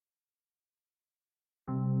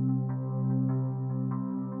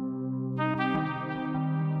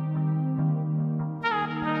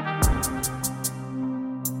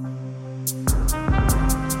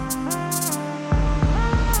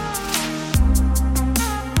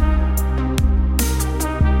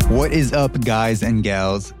What is up, guys and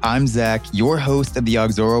gals? I'm Zach, your host of the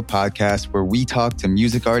Auxoro podcast, where we talk to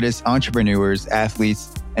music artists, entrepreneurs,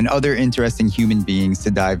 athletes, and other interesting human beings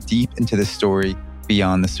to dive deep into the story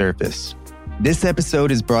beyond the surface. This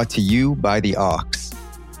episode is brought to you by The Aux.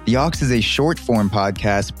 The Aux is a short-form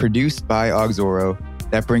podcast produced by Auxoro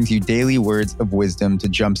that brings you daily words of wisdom to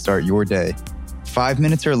jumpstart your day. 5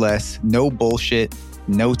 minutes or less, no bullshit,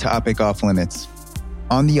 no topic off limits.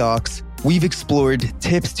 On The Aux, we've explored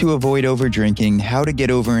tips to avoid overdrinking, how to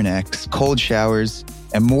get over an ex, cold showers,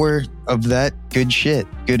 and more of that good shit,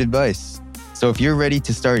 good advice. So if you're ready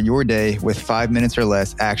to start your day with 5 minutes or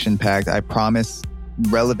less, action-packed, I promise,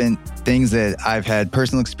 relevant things that I've had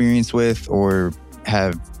personal experience with or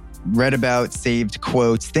have read about, saved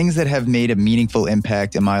quotes, things that have made a meaningful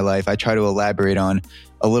impact in my life, I try to elaborate on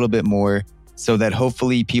a little bit more so that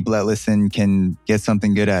hopefully people that listen can get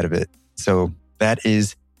something good out of it. So that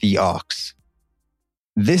is The Aux.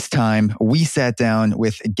 This time, we sat down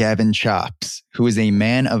with Gavin Chops, who is a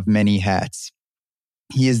man of many hats.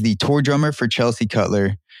 He is the tour drummer for Chelsea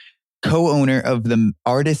Cutler, co-owner of the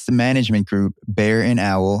artist management group Bear and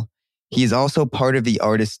Owl. He is also part of the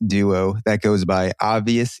artist duo that goes by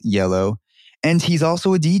Obvious Yellow, and he's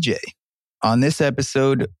also a DJ. On this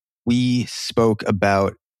episode, we spoke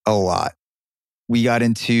about a lot. We got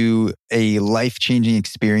into a life-changing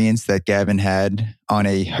experience that Gavin had on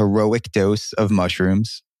a heroic dose of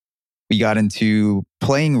mushrooms. We got into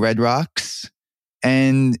playing Red Rocks,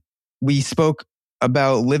 and we spoke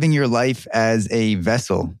about living your life as a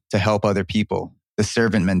vessel to help other people, the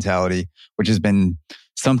servant mentality, which has been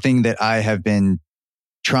something that I have been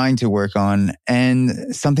trying to work on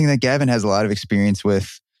and something that Gavin has a lot of experience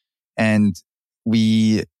with. And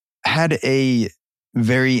we had a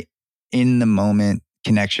very in the moment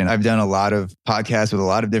connection. I've done a lot of podcasts with a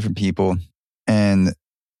lot of different people, and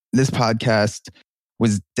this podcast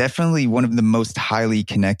was definitely one of the most highly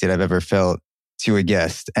connected I've ever felt to a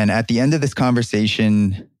guest. And at the end of this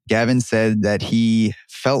conversation, Gavin said that he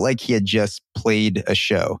felt like he had just played a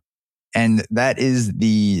show. And that is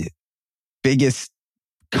the biggest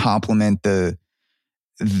compliment. That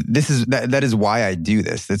is why I do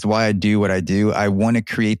this. That's why I do what I do. I want to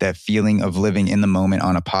create that feeling of living in the moment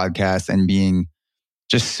on a podcast and being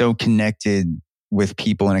just so connected with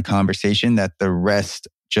people in a conversation that the rest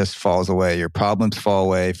just falls away. Your problems fall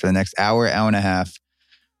away for the next hour, hour and a half.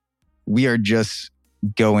 We are just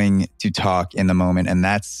going to talk in the moment. And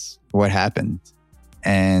that's what happened.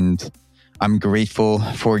 And I'm grateful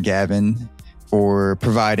for Gavin for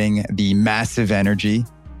providing the massive energy.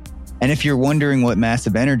 And if you're wondering what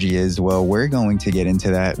massive energy is, well, we're going to get into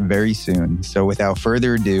that very soon. So without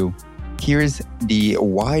further ado, here's the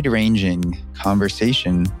wide-ranging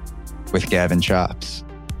conversation with Gavin Chops.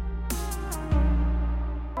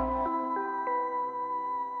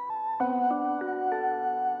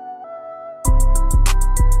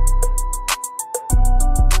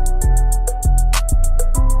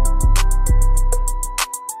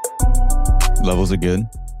 Levels are good.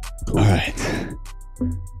 Cool. All right.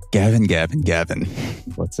 Gavin.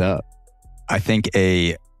 What's up? I think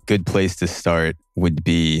a good place to start would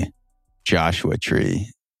be Joshua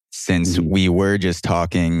Tree, since we were just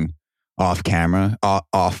talking off camera,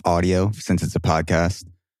 off audio, since it's a podcast,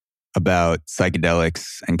 about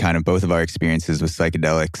psychedelics and kind of both of our experiences with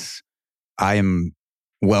psychedelics. I am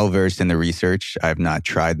well versed in the research. I have not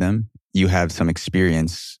tried them. You have some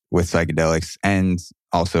experience with psychedelics and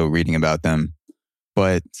also reading about them.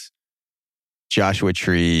 But Joshua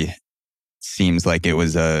Tree seems like it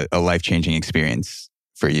was a life-changing experience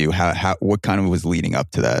for you. What kind of was leading up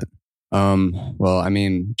to that? Well, I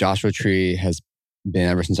mean, Joshua Tree has been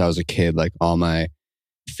ever since I was a kid. Like all my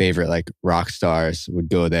favorite like rock stars would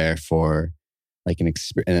go there for like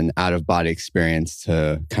an out-of-body experience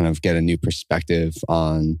to kind of get a new perspective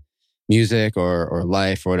on music or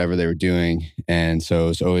life or whatever they were doing. And so it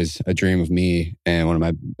was always a dream of me and one of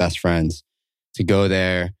my best friends to go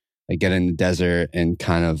there, like get in the desert and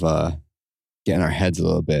kind of get in our heads a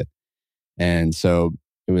little bit. And so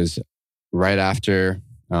it was right after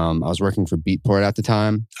I was working for Beatport at the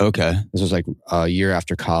time. Okay. This was like a year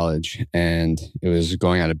after college, and it was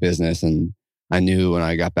going out of business. And I knew when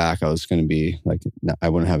I got back, I was going to be like, I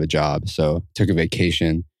wouldn't have a job. So took a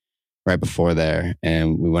vacation right before there,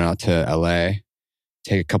 and we went out to LA,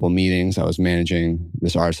 take a couple meetings. I was managing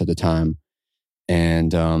this artist at the time,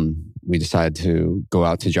 and we decided to go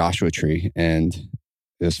out to Joshua Tree. And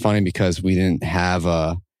it was funny because we didn't have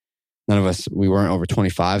none of us, we weren't over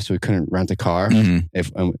 25, so we couldn't rent a car.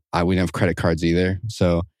 Mm-hmm. We didn't have credit cards either.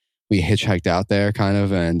 So we hitchhiked out there kind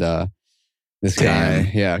of. And this guy,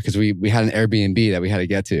 because we had an Airbnb that we had to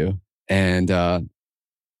get to. And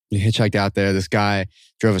we hitchhiked out there. This guy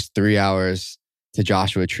drove us 3 hours to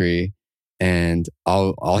Joshua Tree, and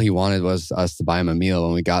all he wanted was us to buy him a meal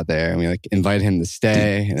when we got there, and we like invited him to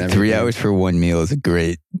stay. Dude, and 3 hours for one meal is a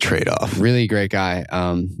great trade-off. Really great guy.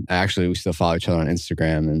 Actually, we still follow each other on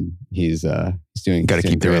Instagram, and he's doing. Got to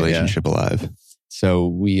keep the great, relationship alive. So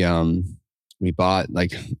we bought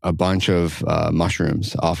like a bunch of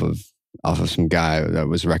mushrooms off of some guy that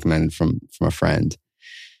was recommended from a friend.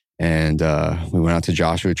 And we went out to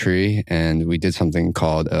Joshua Tree and we did something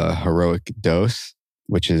called a heroic dose,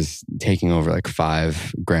 which is taking over like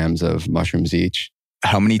 5 grams of mushrooms each.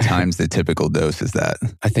 How many times the typical dose is that?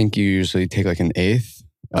 I think you usually take like an eighth.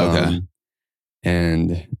 Okay.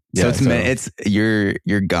 And yeah, so it's you're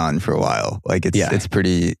gone for a while. Like it's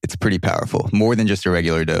pretty powerful. More than just a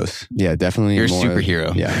regular dose. Yeah, definitely. You're a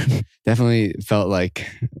superhero. Yeah. Definitely felt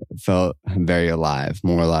very alive,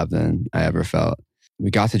 more alive than I ever felt. We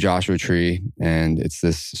got to Joshua Tree and it's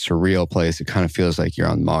this surreal place. It kind of feels like you're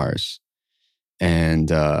on Mars. And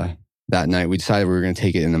that night we decided we were going to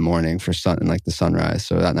take it in the morning for the sunrise.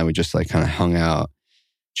 So that night we just like kind of hung out,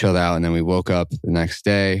 chilled out. And then we woke up the next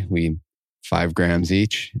day, 5 grams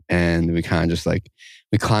each. And we kind of just like,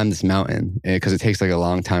 we climbed this mountain because it takes like a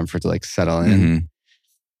long time for it to like settle in. Mm-hmm.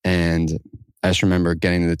 And I just remember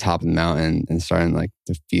getting to the top of the mountain and starting like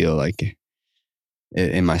to feel like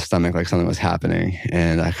in my stomach, like something was happening.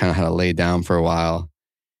 And I kind of had to lay down for a while.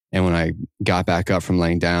 And when I got back up from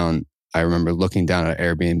laying down, I remember looking down at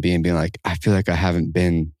Airbnb and being like, I feel like I haven't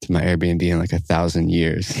been to my Airbnb in like 1,000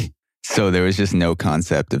 years. So there was just no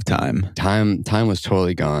concept of time. Time was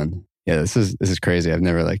totally gone. Yeah, this is crazy. I've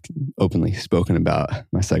never like openly spoken about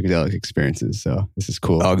my psychedelic experiences. So this is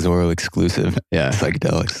cool. Oxoral exclusive. Yeah.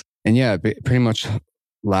 Psychedelics. And yeah, it pretty much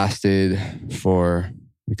lasted for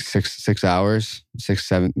like 6 hours, 6,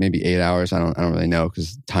 7, maybe 8 hours. I don't really know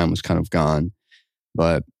because time was kind of gone.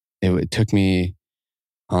 But it took me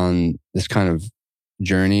on this kind of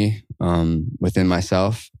journey within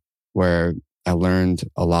myself where I learned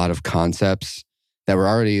a lot of concepts that were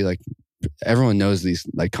already like, everyone knows these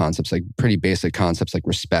like concepts, like pretty basic concepts like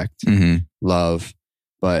respect, mm-hmm. love,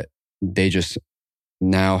 but they just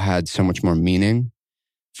now had so much more meaning.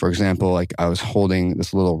 For example, like I was holding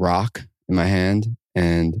this little rock in my hand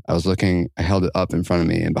and I held it up in front of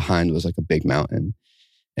me and behind was like a big mountain.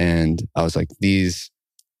 And I was like, these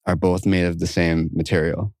are both made of the same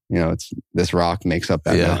material. You know, this rock makes up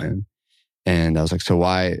that mountain. And I was like, so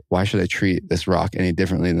why should I treat this rock any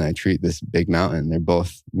differently than I treat this big mountain? They're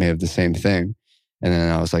both made of the same thing. And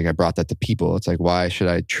then I was like, I brought that to people. It's like, why should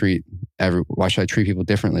I treat people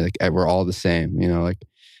differently? Like we're all the same, you know, like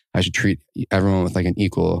I should treat everyone with like an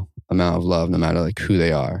equal amount of love, no matter like who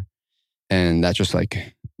they are. And that just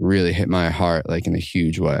like really hit my heart, like in a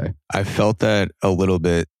huge way. I felt that a little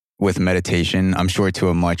bit with meditation. I'm sure to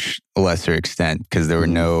a much lesser extent because there were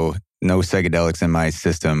no psychedelics in my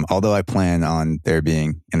system, although I plan on there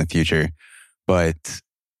being in the future. But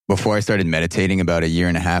before I started meditating about 1.5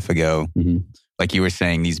 years ago, mm-hmm. like you were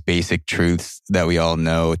saying, these basic truths that we all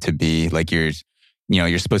know to be like you're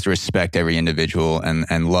supposed to respect every individual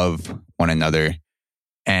and love one another.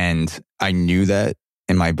 And I knew that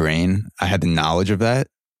in my brain. I had the knowledge of that,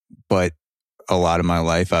 but a lot of my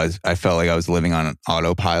life, I felt like I was living on an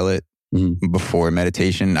autopilot. Mm-hmm. Before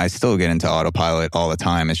meditation. I still get into autopilot all the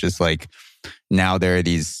time. It's just like now there are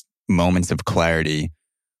these moments of clarity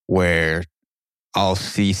where I'll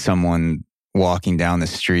see someone walking down the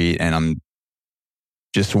street and I'm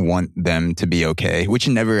just want them to be okay, which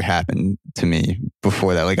never happened to me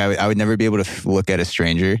before that. Like I would never be able to look at a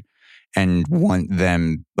stranger and want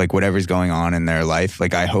them, like whatever's going on in their life.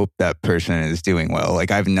 Like I hope that person is doing well.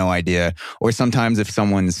 Like I have no idea. Or sometimes if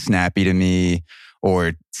someone's snappy to me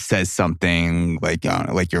or says something like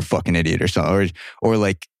you're a fucking idiot or something, or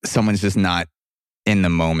like someone's just not in the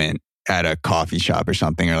moment at a coffee shop or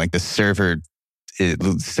something, or like the server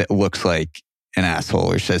looks like an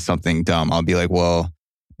asshole or says something dumb, I'll be like, well,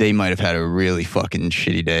 they might have had a really fucking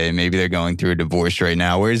shitty day. Maybe they're going through a divorce right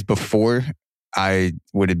now. Whereas before, I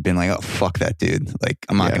would have been like, oh, fuck that dude. Like,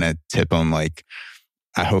 I'm not going to tip him. Like,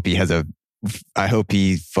 I hope he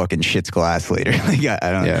fucking shits glass later. Like,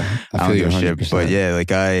 I don't give a shit. But yeah,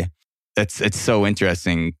 like it's so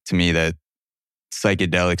interesting to me that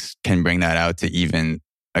psychedelics can bring that out to even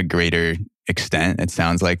a greater extent. It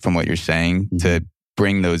sounds like from what you're saying, mm-hmm. to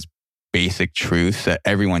bring those basic truths that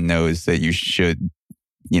everyone knows that you should,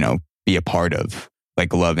 be a part of,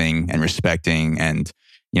 like loving and respecting and,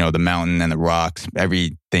 the mountain and the rocks,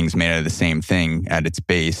 everything's made out of the same thing at its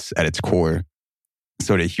base, at its core.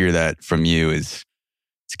 So to hear that from you it's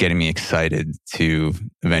getting me excited to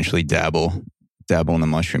eventually dabble in the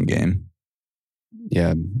mushroom game.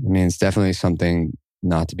 Yeah. I mean, it's definitely something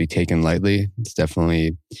not to be taken lightly.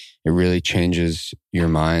 It really changes your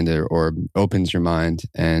mind or opens your mind,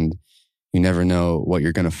 and you never know what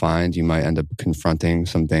you're going to find. You might end up confronting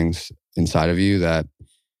some things inside of you that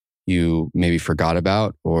you maybe forgot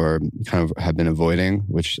about or kind of have been avoiding,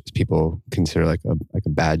 which people consider like a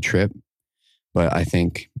bad trip. But I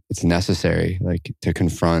think it's necessary, like, to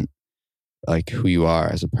confront like who you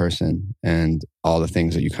are as a person and all the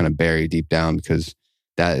things that you kind of bury deep down, because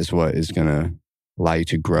that is what is going to allow you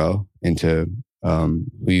to grow into who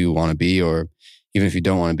you want to be, or even if you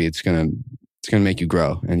don't want to be, it's going to make you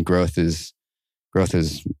grow. And growth is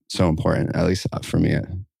so important, at least for me.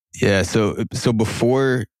 Yeah. So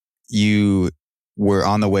before you were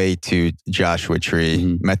on the way to Joshua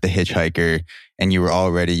Tree, met the hitchhiker, and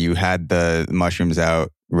you had the mushrooms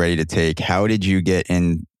out ready to take. How did you get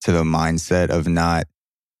into the mindset of not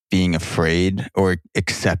being afraid or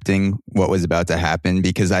accepting what was about to happen?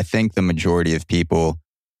 Because I think the majority of people,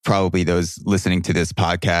 probably those listening to this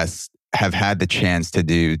podcast, have had the chance to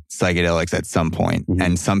do psychedelics at some point.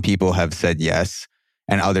 And some people have said yes,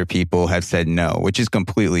 and other people have said no, which is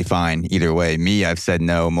completely fine either way. Me, I've said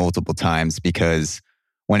no multiple times because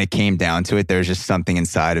when it came down to it, there's just something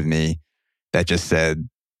inside of me that just said,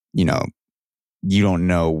 you don't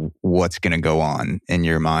know what's going to go on in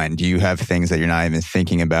your mind. You have things that you're not even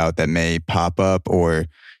thinking about that may pop up, or,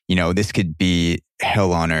 this could be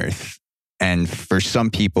hell on earth. And for some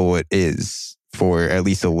people, it is for at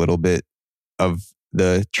least a little bit of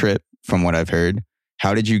the trip, from what I've heard.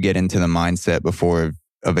 How did you get into the mindset before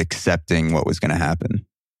of accepting what was going to happen?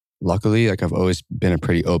 Luckily, like, I've always been a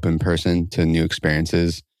pretty open person to new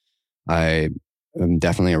experiences. I am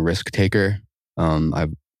definitely a risk taker.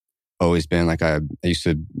 I've always been like, I used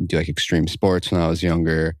to do like extreme sports when I was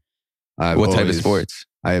younger. What type of sports?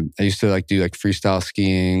 I used to like do like freestyle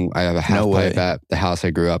skiing. I have a half pipe at the house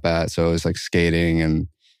I grew up at. So it was like skating and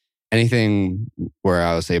anything where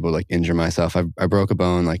I was able to like injure myself. I broke a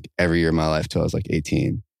bone like every year of my life till I was like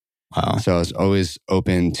 18. Wow. So I was always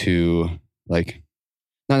open to like,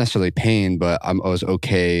 not necessarily pain, but I was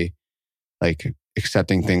okay like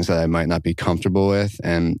accepting things that I might not be comfortable with.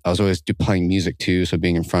 And I was always playing music too. So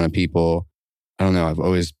being in front of people, I don't know, I've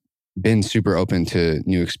always been super open to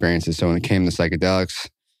new experiences. So when it came to psychedelics,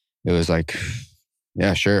 it was like,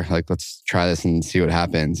 yeah, sure. Like, let's try this and see what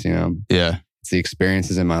happens, Yeah. It's the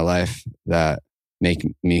experiences in my life that make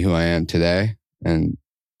me who I am today. And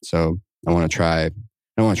so I want to try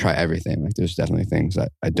everything. Like, there's definitely things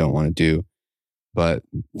that I don't want to do, but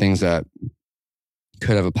things that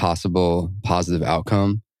could have a possible positive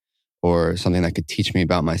outcome or something that could teach me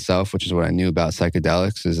about myself, which is what I knew about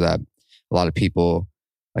psychedelics, is that a lot of people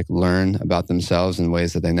like learn about themselves in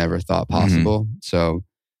ways that they never thought possible. So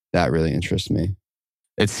that really interests me.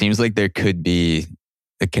 It seems like there could be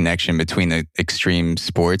a connection between the extreme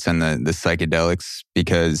sports and the psychedelics,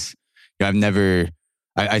 because I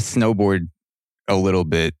snowboard a little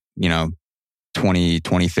bit, 20,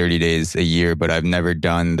 30 days a year, but I've never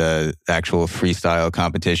done the actual freestyle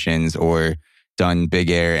competitions or done big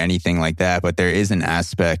air, anything like that. But there is an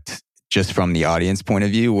aspect just from the audience point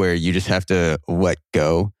of view where you just have to let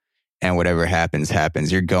go, and whatever happens,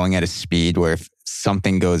 happens. You're going at a speed where if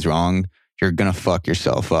something goes wrong, you're going to fuck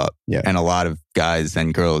yourself up. Yeah. And a lot of guys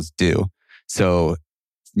and girls do. So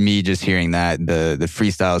me just hearing that, the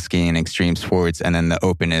freestyle skiing, extreme sports, and then the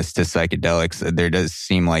openness to psychedelics, there does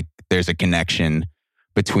seem like there's a connection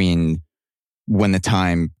between when the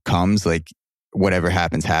time comes, like whatever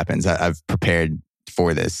happens, happens. I've prepared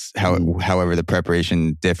for this. However, the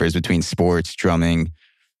preparation differs between sports, drumming,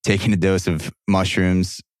 taking a dose of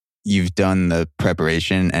mushrooms. You've done the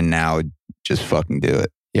preparation and now just fucking do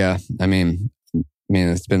it. Yeah. I mean,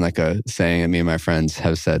 it's been like a saying that me and my friends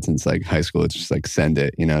have said since like high school. It's just like, send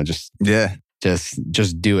it,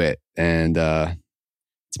 just do it. And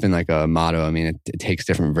it's been like a motto. I mean, it takes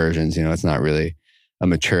different versions. It's not really a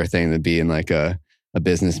mature thing to be in like a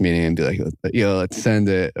business meeting and be like, yo, let's send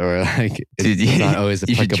it. Or like, it's not always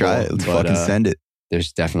applicable. You should try it. Let's fucking send it.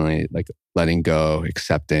 There's definitely like letting go,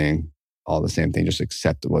 accepting, all the same thing. Just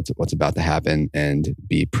accept what's about to happen and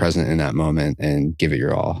be present in that moment and give it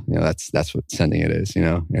your all. That's what sending it is, in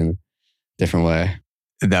a different way.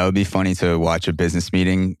 That would be funny to watch a business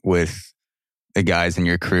meeting with the guys in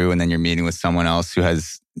your crew, and then you're meeting with someone else who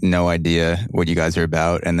has no idea what you guys are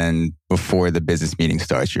about. And then before the business meeting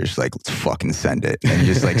starts, you're just like, let's fucking send it. And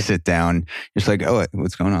you just like sit down. You're just like, oh,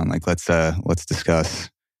 what's going on? Like, let's discuss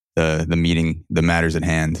the meeting, the matters at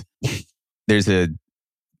hand. There's a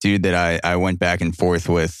dude that I went back and forth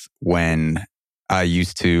with when I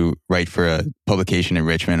used to write for a publication in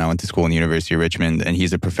Richmond. I went to school in the University of Richmond, and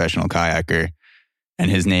he's a professional kayaker.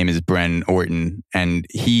 and his name is Bren Orton, and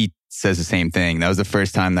he says the same thing. That was the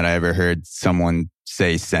first time that I ever heard someone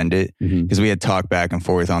say send it, because we had talked back and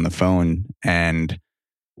forth on the phone, and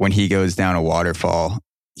when he goes down a waterfall,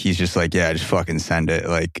 he's just like, yeah, just fucking send it.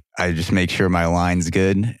 Like, I just make sure my line's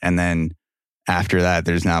good, and then after that,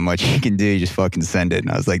 there's not much you can do. You just fucking send it.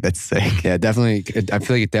 And I was like, that's sick. Yeah, definitely. I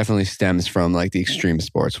feel like it definitely stems from like the extreme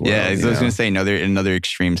sports world. Yeah, I was going to say another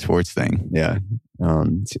extreme sports thing. Yeah.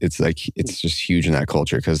 It's like, it's just huge in that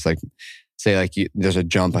culture. Because like, say like there's a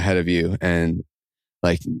jump ahead of you, and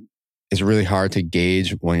like it's really hard to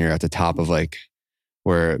gauge when you're at the top of like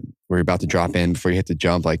where you're about to drop in before you hit the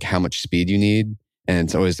jump, like how much speed you need. And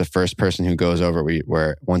it's always the first person who goes over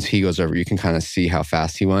where once he goes over, you can kind of see how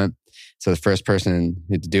fast he went. So the first person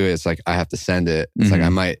to do it, it's like, I have to send it. It's like, I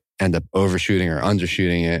might end up overshooting or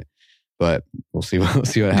undershooting it, but we'll see what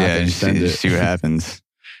happens. Yeah, see what happens.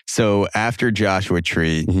 So after Joshua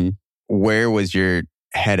Tree, where was your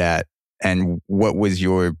head at, and what was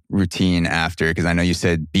your routine after? Because I know you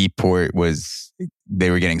said Beatport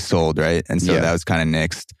they were getting sold, right? And so that was kind of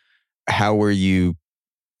next. How were you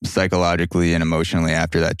psychologically and emotionally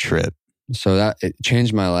after that trip? So that it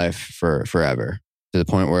changed my life forever, to the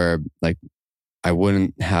point where like I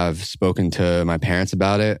wouldn't have spoken to my parents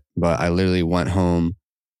about it, but I literally went home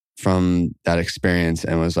from that experience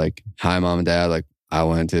and was like, hi, Mom and Dad, like I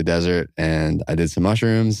went to the desert and I did some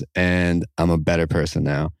mushrooms and I'm a better person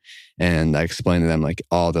now. And I explained to them like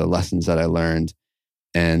all the lessons that I learned.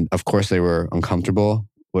 And of course they were uncomfortable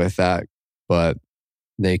with that, but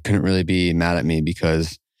they couldn't really be mad at me,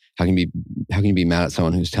 because how can you be mad at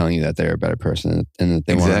someone who's telling you that they're a better person and that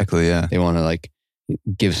they want to like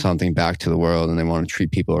give something back to the world and they want to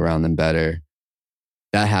treat people around them better.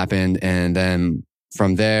 That happened. And then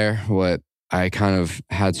from there, what I kind of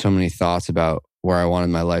had so many thoughts about where I wanted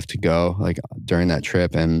my life to go, like during that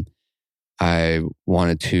trip. And I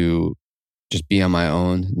wanted to just be on my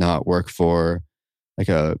own, not work for like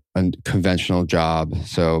a conventional job.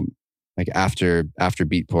 So like after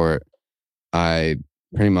Beatport, I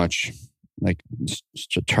pretty much like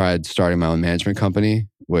tried starting my own management company,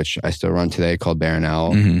 which I still run today, called Bear and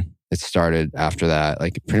Owl. It started after that.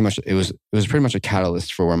 Like pretty much, it was pretty much a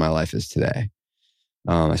catalyst for where my life is today.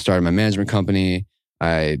 I started my management company.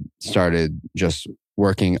 I started just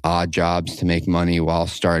working odd jobs to make money while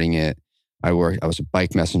starting it. I was a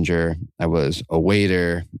bike messenger. I was a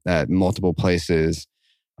waiter at multiple places.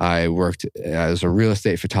 I worked as a real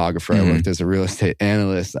estate photographer. I worked as a real estate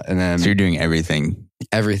analyst. And then, so you're doing everything.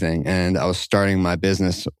 Everything. And I was starting my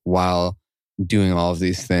business while doing all of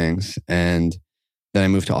these things. And then I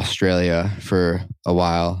moved to Australia for a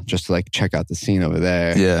while just to like check out the scene over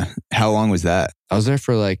there. Yeah. How long was that? I was there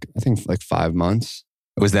for like, I think like 5 months.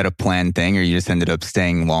 Was that a planned thing, or you just ended up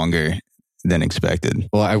staying longer than expected?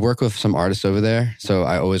 Well, I work with some artists over there, so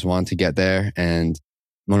I always wanted to get there. And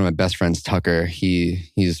one of my best friends, Tucker,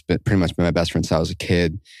 he's pretty much been my best friend since I was a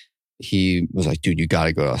kid. He was like, dude, you got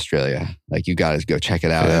to go to Australia. Like, you got to go check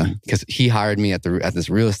it out. Because he hired me at this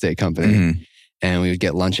real estate company. And we would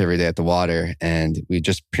get lunch every day at the water. And we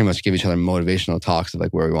just pretty much give each other motivational talks of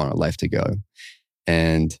like where we want our life to go.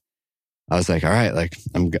 And I was like, all right, like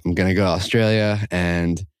I'm going to go to Australia.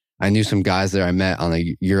 And I knew some guys there I met on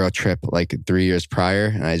a Euro trip like 3 years prior.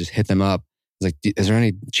 And I just hit them up. I was like, is there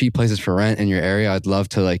any cheap places for rent in your area? I'd love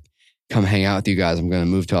to like come hang out with you guys. I'm going to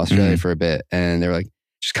move to Australia for a bit. And they were like,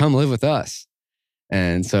 just come live with us.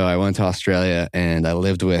 And so I went to Australia and I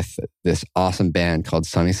lived with this awesome band called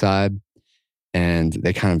Sunnyside. And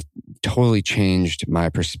they kind of totally changed my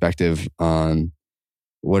perspective on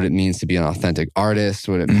what it means to be an authentic artist,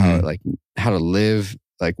 how to live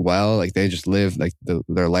like well. Like they just live like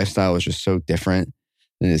their lifestyle was just so different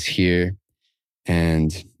than is here.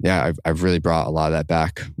 And yeah, I've really brought a lot of that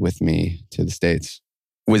back with me to the States.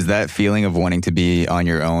 Was that feeling of wanting to be on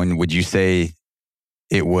your own, would you say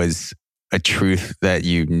it was a truth that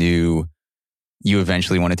you knew you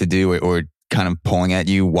eventually wanted to do, or kind of pulling at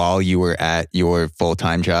you while you were at your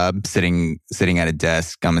full-time job, sitting at a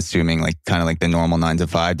desk, I'm assuming like kind of like the normal 9 to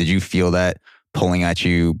 5? Did you feel that pulling at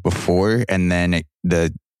you before, and then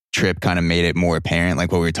the trip kind of made it more apparent,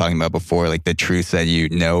 like what we were talking about before, like the truth that you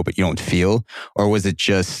know but you don't feel? Or was it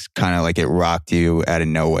just kind of like it rocked you out of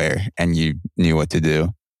nowhere and you knew what to do?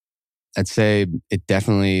 I'd say I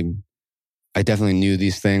definitely knew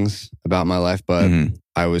these things about my life, but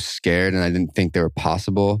I was scared and I didn't think they were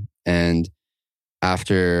possible. And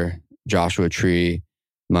after Joshua Tree,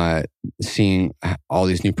 seeing all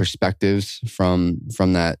these new perspectives from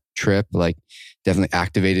that trip, like definitely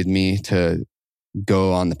activated me to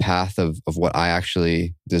go on the path of what I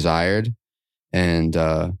actually desired. And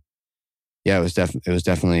yeah, it was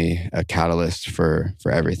definitely a catalyst for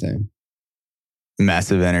everything.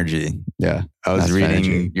 Massive energy. Yeah. I was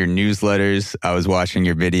reading your newsletters. I was watching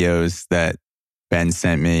your videos that Ben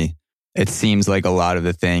sent me. It seems like a lot of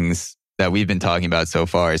the things that we've been talking about so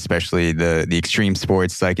far, especially the extreme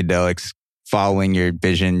sports, psychedelics, following your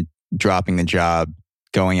vision, dropping the job,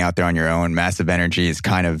 going out there on your own, massive energy is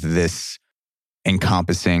kind of this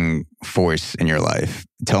encompassing force in your life.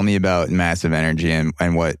 Tell me about massive energy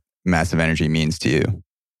and what massive energy means to you.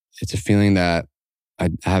 It's a feeling that I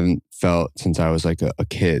haven't felt since I was like a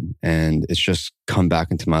kid, and it's just come back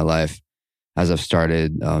into my life as I've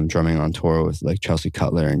started drumming on tour with like Chelsea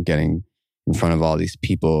Cutler and getting in front of all these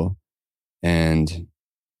people. And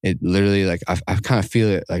it literally, like, I kind of feel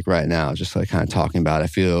it like right now, just like kind of talking about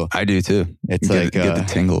it. I do too. It's get the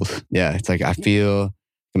tingles. Yeah. It's like,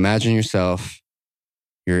 imagine yourself,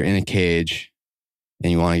 you're in a cage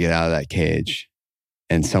and you want to get out of that cage,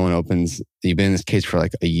 and you've been in this cage for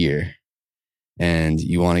like a year and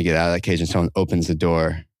you want to get out of that cage, and someone opens the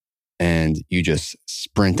door and you just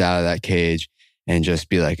sprint out of that cage and just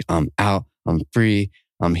be like, I'm out, I'm free,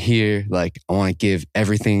 I'm here. Like, I want to give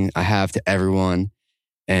everything I have to everyone.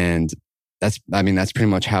 And that's pretty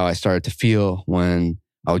much how I started to feel when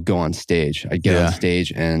I would go on stage. I'd get on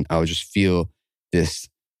stage and I would just feel this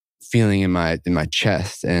feeling in my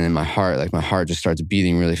chest and in my heart. Like, my heart just starts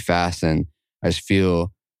beating really fast, and I just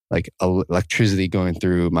feel like electricity going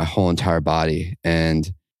through my whole entire body. And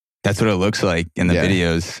that's what it looks like in the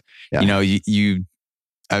videos. Yeah. You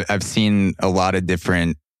know, I've seen a lot of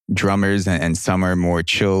different drummers, and some are more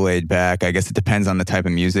chill, laid back. I guess it depends on the type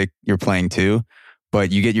of music you're playing too,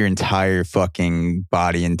 but you get your entire fucking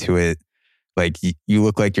body into it. Like, you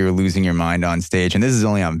look like you're losing your mind on stage. And this is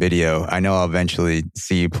only on video. I know I'll eventually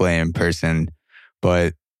see you play in person,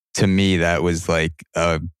 but to me, that was like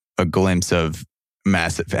a glimpse of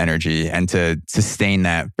massive energy, and to sustain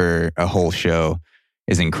that for a whole show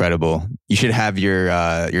is incredible. You should have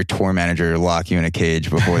your tour manager lock you in a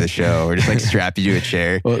cage before the show, or just like strap you to a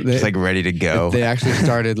chair, just like ready to go. They actually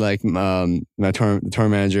started like my tour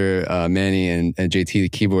manager, Manny, and JT, the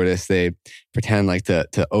keyboardist. They pretend like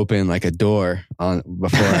to open like a door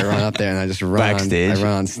before I run up there, and I just run backstage. I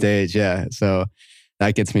run on stage. Yeah, so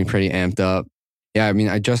that gets me pretty amped up. Yeah, I mean,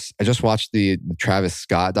 I just watched the Travis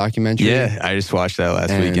Scott documentary. Yeah, I just watched that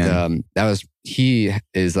last weekend. He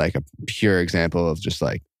is like a pure example of just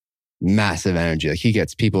like massive energy. Like, he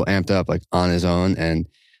gets people amped up like on his own. And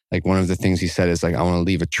like, one of the things he said is like, I want to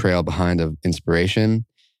leave a trail behind of inspiration.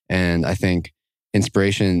 And I think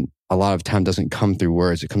inspiration a lot of time doesn't come through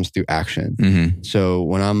words; it comes through action. Mm-hmm. So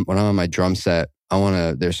when I'm on my drum set,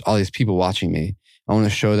 there's all these people watching me. I want to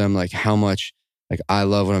show them like how much like I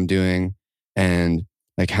love what I'm doing, and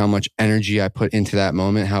like how much energy I put into that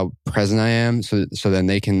moment, how present I am. So then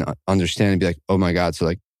they can understand and be like, oh my God. So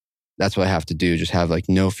like, that's what I have to do. Just have like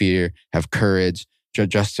no fear, have courage,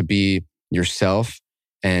 just to be yourself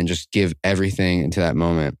and just give everything into that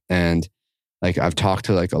moment. And like, I've talked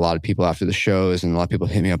to like a lot of people after the shows, and a lot of people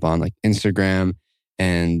hit me up on like Instagram,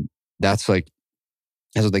 and that's what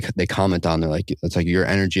they comment on. They're like, it's like, your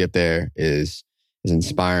energy up there is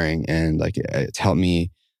inspiring. And like, it's helped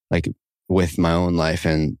me like with my own life.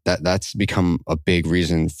 And that's become a big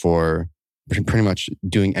reason for pretty much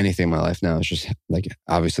doing anything in my life now. It's just like,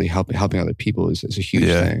 obviously helping other people is a huge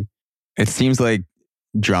thing. It seems like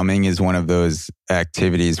drumming is one of those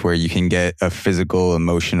activities where you can get a physical,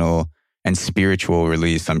 emotional, and spiritual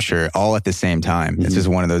release, I'm sure, all at the same time. Mm-hmm. It's just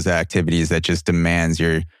one of those activities that just demands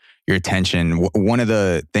your attention. One of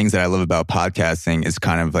the things that I love about podcasting is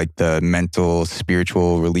kind of like the mental,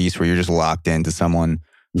 spiritual release, where you're just locked into someone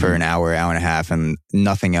for an hour and a half, and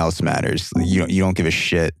nothing else matters. You don't give a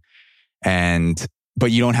shit.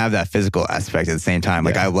 But you don't have that physical aspect at the same time.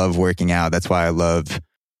 Like, I love working out. That's why I love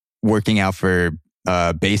working out for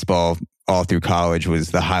baseball all through college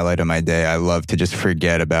was the highlight of my day. I love to just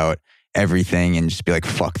forget about everything and just be like,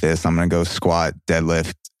 fuck this. I'm going to go squat,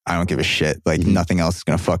 deadlift. I don't give a shit. Like, nothing else is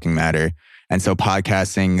going to fucking matter. And so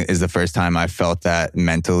podcasting is the first time I felt that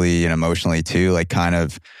mentally and emotionally too, like kind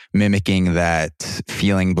of mimicking that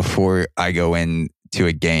feeling before I go into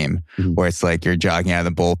a game, where it's like you're jogging out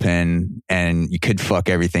of the bullpen and you could fuck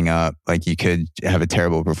everything up. Like, you could have a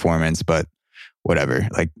terrible performance, but whatever.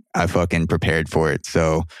 Like, I fucking prepared for it.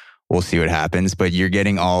 So we'll see what happens. But you're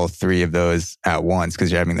getting all three of those at once,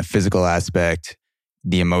 because you're having the physical aspect,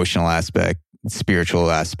 the emotional aspect,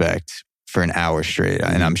 spiritual aspect for an hour straight.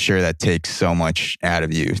 And I'm sure that takes so much out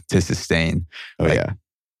of you to sustain. Oh, like, yeah.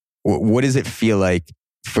 What does it feel like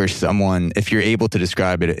for someone, if you're able to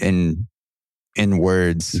describe it in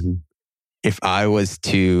words, if I was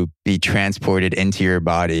to be transported into your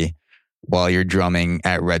body, while you're drumming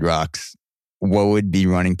at Red Rocks, what would be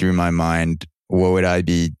running through my mind? What would I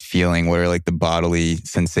be feeling? What are like the bodily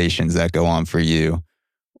sensations that go on for you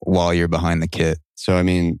while you're behind the kit? So, I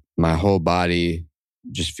mean, my whole body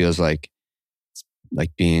just feels like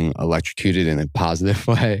being electrocuted in a positive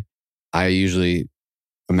way. I usually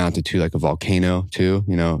amounted to like a volcano too.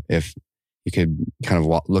 You know, if you could kind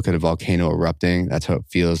of look at a volcano erupting, that's how it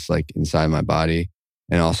feels like inside my body.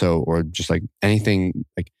 And also, or just like anything,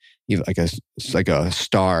 like even like a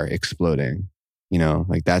star exploding. You know,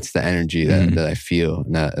 like that's the energy that I feel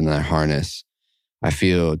and that I harness. I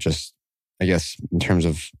feel just, I guess, in terms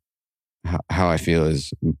of how I feel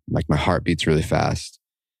is like my heart beats really fast.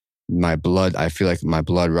 I feel like my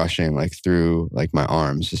blood rushing like through like my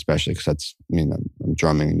arms, especially because I'm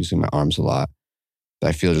drumming and using my arms a lot. But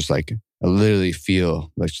I feel just like, I literally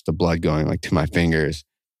feel like just the blood going like to my fingers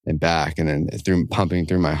and back and then pumping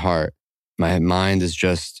through my heart. My mind is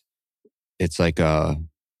just, it's like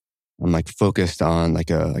I'm like focused on like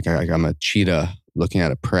I'm a cheetah looking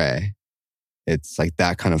at a prey. It's like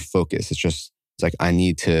that kind of focus. It's like I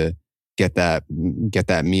need to get that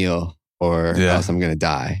meal or else I'm going to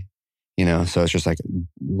die. You know, so it's just like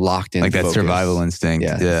locked in, like that focus. Survival instinct.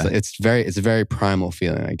 Yeah. It's a very primal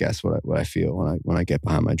feeling, I guess. What I feel when I get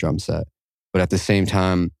behind my drum set, but at the same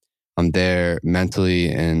time, I'm there mentally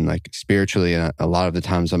and like spiritually, and a lot of the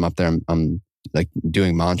times I'm up there, I'm like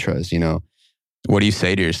doing mantras. You know, what do you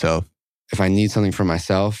say to yourself? If I need something for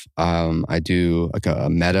myself, I do like a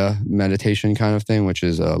meditation kind of thing, which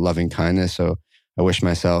is a loving kindness. So I wish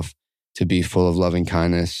myself to be full of loving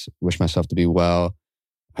kindness. Wish myself to be well.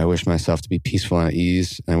 I wish myself to be peaceful and at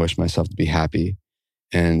ease, and I wish myself to be happy.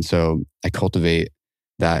 And so I cultivate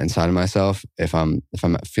that inside of myself if I'm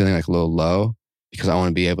feeling like a little low, because I want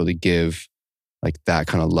to be able to give like that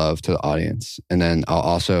kind of love to the audience. And then I'll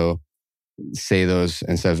also say those,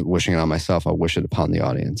 instead of wishing it on myself, I'll wish it upon the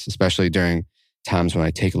audience, especially during times when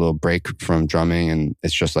I take a little break from drumming and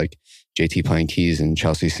it's just like JT playing keys and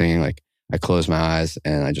Chelsea singing. Like I close my eyes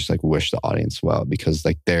and I just like wish the audience well, because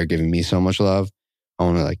like they're giving me so much love. I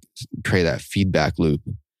want to like create that feedback loop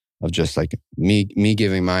of just like me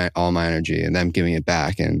giving all my energy and them giving it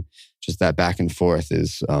back, and just that back and forth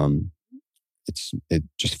is it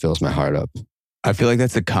just fills my heart up. I feel like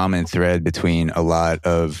that's a common thread between a lot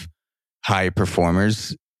of high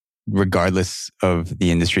performers, regardless of the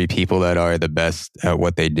industry. People that are the best at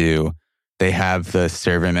what they do, they have the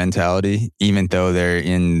servant mentality, even though they're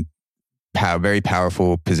in very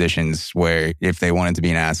powerful positions where if they wanted to be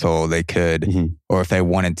an asshole, they could, or if they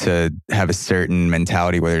wanted to have a certain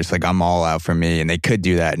mentality where it's like, I'm all out for me, and they could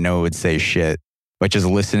do that. No one would say shit. But just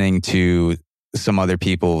listening to some other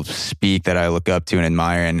people speak that I look up to and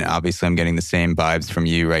admire, and obviously I'm getting the same vibes from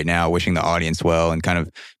you right now, wishing the audience well and kind of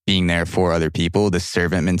being there for other people. The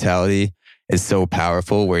servant mentality is so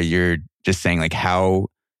powerful, where you're just saying like, how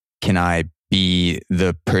can I be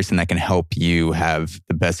the person that can help you have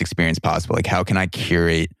the best experience possible? Like, how can I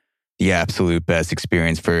curate the absolute best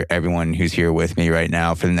experience for everyone who's here with me right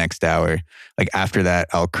now for the next hour? Like after that,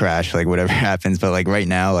 I'll crash, like whatever happens. But like right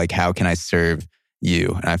now, like how can I serve you?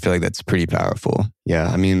 And I feel like that's pretty powerful. Yeah.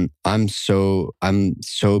 I mean, I'm so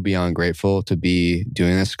beyond grateful to be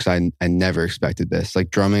doing this, because I never expected this.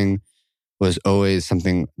 Like drumming was always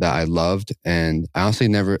something that I loved. And I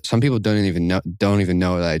honestly some people don't even know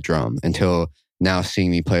that I drum until now, seeing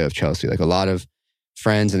me play with Chelsea. Like a lot of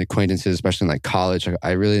friends and acquaintances, especially in like college, like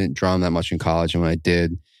I really didn't drum that much in college. And when I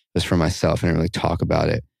did, it was for myself. I didn't really talk about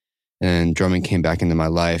it. And drumming came back into my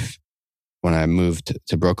life when I moved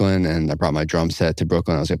to Brooklyn, and I brought my drum set to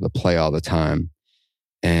Brooklyn. I was able to play all the time.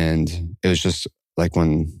 And it was just like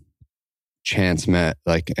when chance met,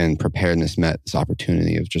 like, and preparedness met this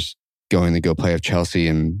opportunity of just going to go play with Chelsea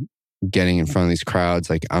and getting in front of these crowds.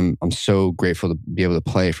 Like I'm so grateful to be able to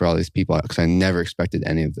play for all these people, because I never expected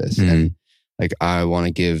any of this. And like, I want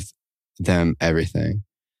to give them everything.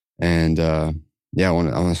 And I want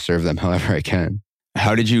to serve them however I can.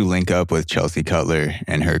 How did you link up with Chelsea Cutler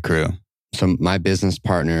and her crew? So my business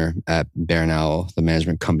partner at Bear and Owl, the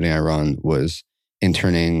management company I run, was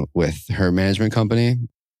interning with her management company,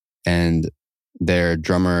 and their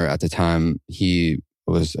drummer at the time, he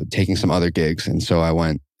was taking some other gigs. And so I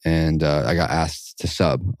went and I got asked to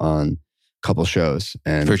sub on a couple shows.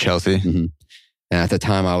 And for Chelsea? And at the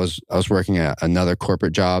time I was working at another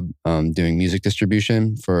corporate job doing music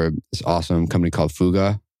distribution for this awesome company called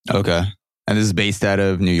Fuga. Okay. And this is based out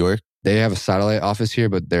of New York? They have a satellite office here,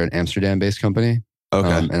 but they're an Amsterdam-based company. Okay.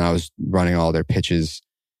 And I was running all their pitches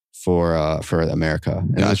for America.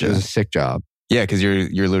 And Gotcha. it was a sick job. Yeah, because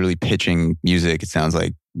you're literally pitching music, it sounds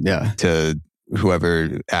like, to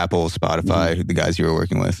whoever, Apple, Spotify, the guys you were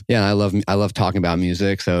working with. Yeah, and I love talking about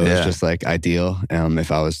music, so it was just like ideal.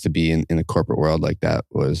 If I was to be in the corporate world, like that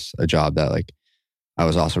was a job that like I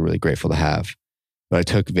was also really grateful to have. But I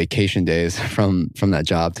took vacation days from that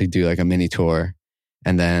job to do like a mini tour,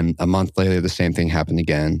 and then a month later the same thing happened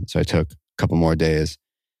again. So I took a couple more days,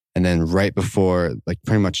 and then right before, like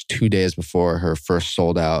pretty much 2 days before her first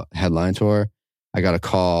sold out headline tour, I got a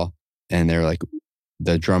call, and they were like,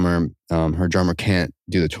 the drummer, her drummer can't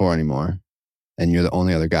do the tour anymore, and you're the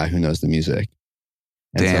only other guy who knows the music.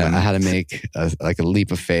 And Damn. so I had to make a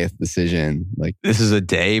leap of faith decision. Like, this is a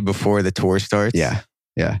day before the tour starts? Yeah.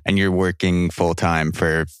 And you're working full time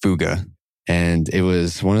for Fuga. And it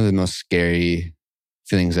was one of the most scary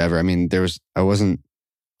feelings ever. I mean, I wasn't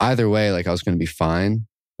either way, like I was going to be fine,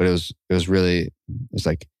 but it was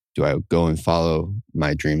like, do I go and follow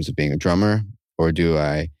my dreams of being a drummer, or do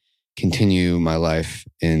I continue my life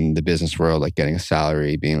in the business world, like getting a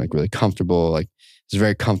salary, being like really comfortable? Like it's a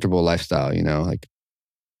very comfortable lifestyle, like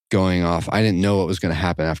going off. I didn't know what was going to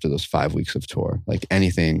happen after those 5 weeks of tour. Like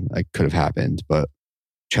anything like could have happened, but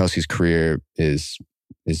Chelsea's career is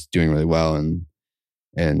doing really well,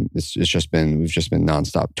 and we've just been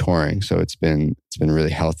nonstop touring. So it's been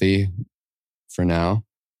really healthy for now.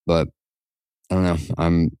 But I don't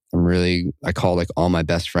know. I called like all my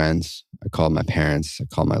best friends. I called my parents. I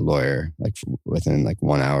called my lawyer. Like within like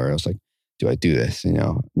 1 hour, I was like, do I do this?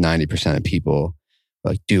 90% of people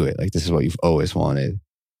are like, do it. Like this is what you've always wanted.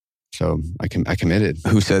 So I committed.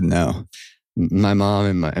 Who said no? My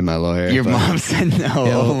mom and my lawyer. Your mom said no.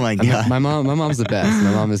 Yeah, oh my God. My mom's the best.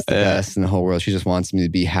 My mom is the best in the whole world. She just wants me to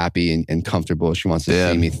be happy and comfortable. She wants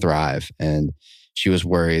to see me thrive. And she was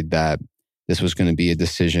worried that this was going to be a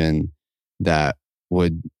decision that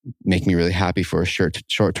would make me really happy for a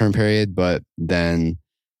short-term period, but then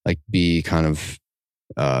like be kind of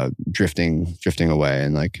drifting away.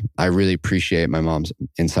 And like I really appreciate my mom's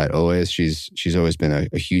insight always. She's always been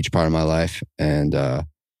a huge part of my life, and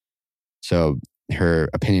so her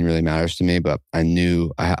opinion really matters to me. But I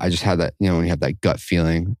knew I just had that, when you have that gut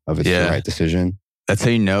feeling of it's the right decision. That's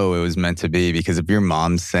how you know it was meant to be, because if your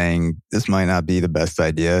mom's saying this might not be the best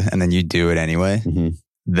idea and then you do it anyway,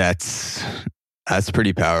 that's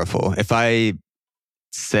pretty powerful. If I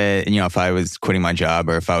said, if I was quitting my job,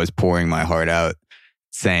 or if I was pouring my heart out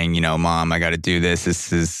saying, Mom, I got to do this.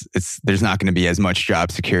 There's not going to be as much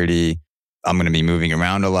job security. I'm going to be moving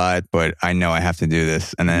around a lot, but I know I have to do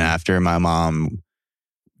this. And then after my mom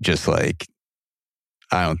just like,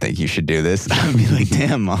 I don't think you should do this, I'd be like,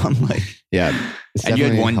 damn, Mom. Like, yeah. And you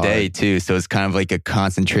had one day too. So it's kind of like a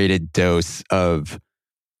concentrated dose of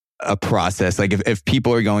a process. Like if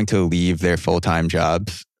people are going to leave their full-time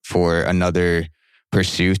jobs for another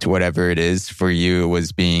pursuit, whatever it is, for you it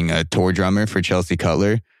was being a tour drummer for Chelsea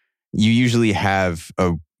Cutler, you usually have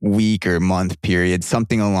a week or month period,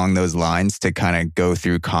 something along those lines, to kind of go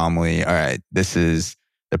through calmly. All right, this is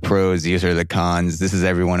the pros, these are the cons, this is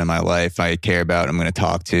everyone in my life I care about, I'm going to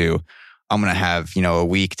talk to. I'm going to have, a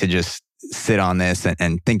week to just sit on this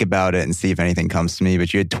and think about it and see if anything comes to me.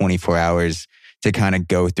 But you had 24 hours to kind of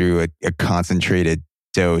go through a concentrated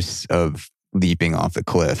dose of leaping off the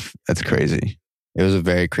cliff. That's crazy. It was a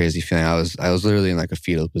very crazy feeling. I was literally in like a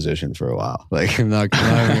fetal position for a while. Like I'm not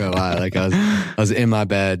gonna lie. Like I was in my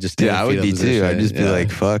bed just I would be too. I'd just be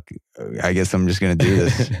like, fuck, I guess I'm just gonna do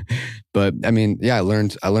this. But I mean, I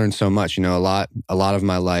learned so much. A lot of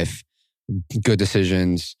my life, good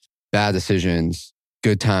decisions, bad decisions,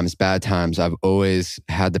 good times, bad times. I've always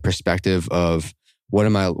had the perspective of what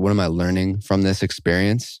am I learning from this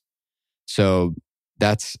experience? So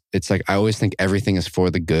it's like I always think everything is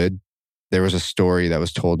for the good. There was a story that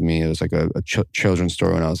was told me. It was like a children's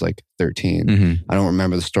story when I was like 13. I don't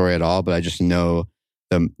remember the story at all, but I just know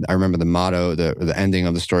I remember the motto, the ending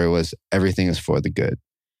of the story was everything is for the good,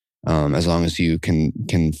 as long as you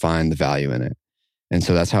can find the value in it. And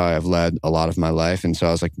so that's how I've led a lot of my life. And so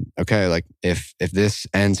I was like, okay, like if this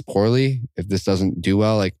ends poorly, if this doesn't do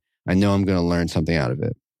well, like I know I'm going to learn something out of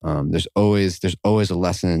it. There's always a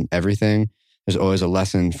lesson in everything. There's always a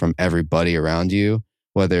lesson from everybody around you,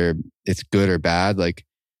 whether it's good or bad. Like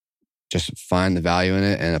just find the value in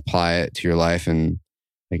it and apply it to your life, and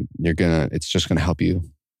like it's just gonna help you.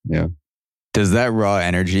 Yeah. Does that raw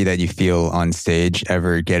energy that you feel on stage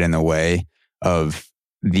ever get in the way of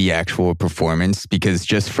the actual performance? Because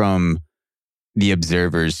just from the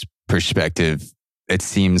observer's perspective, it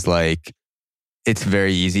seems like it's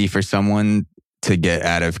very easy for someone to get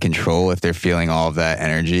out of control if they're feeling all of that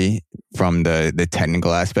energy from the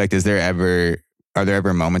technical aspect. Are there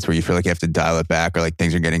ever moments where you feel like you have to dial it back, or like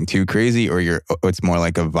things are getting too crazy, or it's more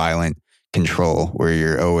like a violent control where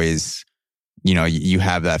you're always you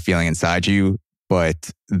have that feeling inside you,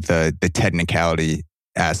 but the technicality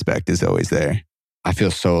aspect is always there. I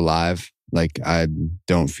feel so alive. Like I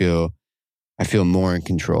feel more in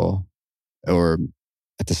control, or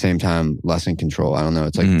at the same time less in control. I don't know.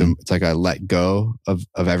 It's like it's like I let go of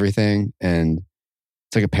everything, and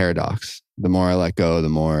it's like a paradox. The more I let go, the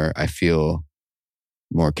more I feel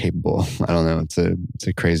more capable. I don't know. It's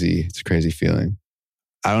a crazy feeling.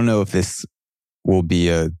 I don't know if this will be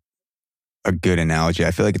a good analogy.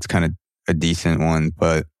 I feel like it's kind of a decent one,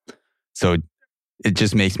 but so it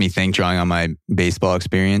just makes me think, drawing on my baseball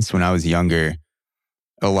experience when I was younger,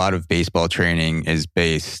 a lot of baseball training is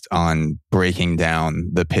based on breaking down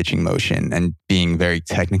the pitching motion and being very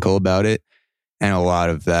technical about it. And a lot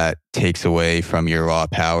of that takes away from your raw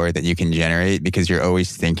power that you can generate, because you're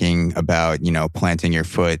always thinking about, planting your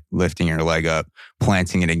foot, lifting your leg up,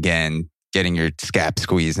 planting it again, getting your scap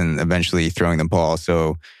squeeze, and eventually throwing the ball.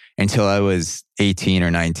 So until I was 18 or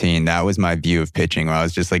 19, that was my view of pitching, where I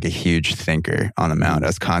was just like a huge thinker on the mound. I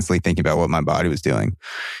was constantly thinking about what my body was doing,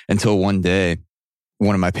 until one day,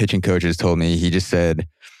 one of my pitching coaches told me, he just said,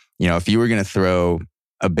 if you were going to throw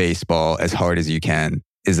a baseball as hard as you can,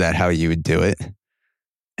 is that how you would do it?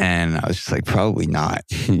 And I was just like, probably not.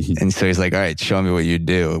 And so he's like, all right, show me what you'd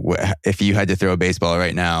do. If you had to throw a baseball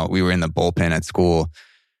right now, we were in the bullpen at school,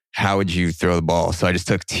 how would you throw the ball? So I just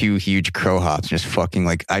took 2 huge crow hops, just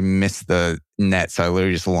I missed the net. So I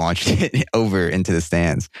literally just launched it over into the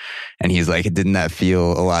stands. And he's like, didn't that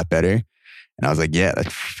feel a lot better? And I was like, yeah,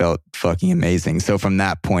 that felt fucking amazing. So from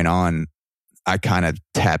that point on, I kind of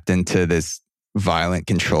tapped into this violent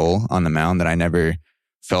control on the mound that I never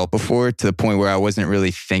felt before, to the point where I wasn't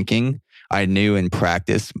really thinking. I knew in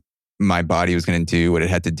practice my body was going to do what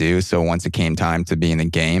it had to do. So once it came time to be in the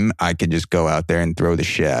game, I could just go out there and throw the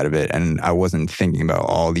shit out of it. And I wasn't thinking about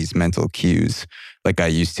all these mental cues like I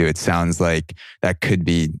used to. It sounds like that could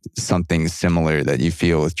be something similar that you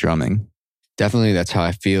feel with drumming. Definitely, that's how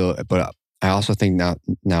I feel. But I also think now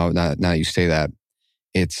you say that,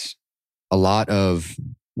 it's a lot of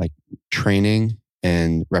like training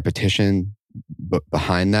and repetition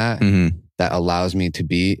behind that, that allows me to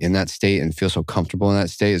be in that state and feel so comfortable in that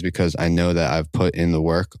state, is because I know that I've put in the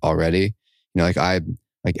work already. Like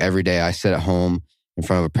every day I sit at home in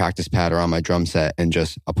front of a practice pad or on my drum set, and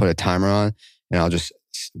I'll put a timer on, and I'll just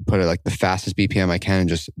put it like the fastest BPM I can, and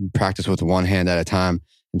just practice with one hand at a time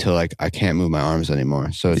until like I can't move my arms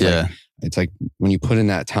anymore. So it's like when you put in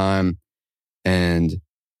that time and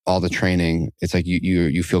all the training, it's like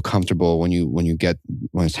you feel comfortable when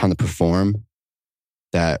it's time to perform,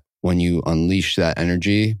 that when you unleash that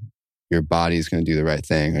energy, your body's going to do the right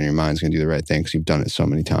thing and your mind's going to do the right thing because you've done it so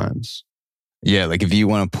many times. Yeah, like if you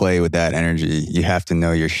want to play with that energy, you have to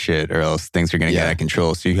know your shit, or else things are going to get out of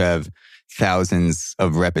control. So you have thousands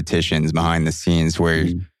of repetitions behind the scenes where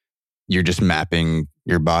you're just mapping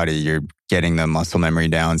your body, you're getting the muscle memory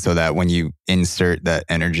down, so that when you insert that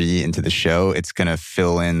energy into the show, it's going to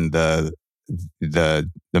fill in the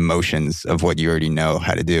motions of what you already know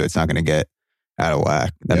how to do. It's not going to get out of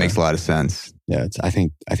whack. That makes a lot of sense. Yeah, I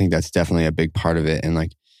think that's definitely a big part of it. And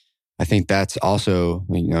like, I think that's also,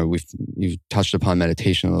 you've touched upon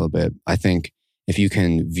meditation a little bit. I think if you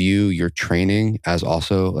can view your training as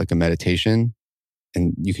also like a meditation,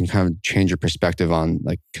 and you can kind of change your perspective on,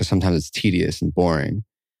 like, because sometimes it's tedious and boring,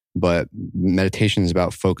 but meditation is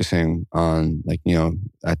about focusing on, like,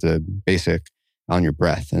 at the basic, on your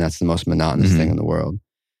breath. And that's the most monotonous thing in the world.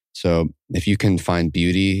 So if you can find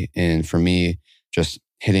beauty in, for me, just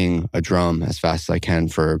hitting a drum as fast as I can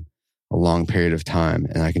for a long period of time,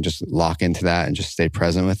 and I can just lock into that and just stay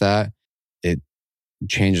present with that, it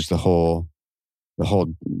changes the whole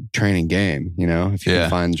training game. If you can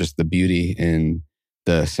find just the beauty in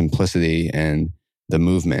the simplicity and the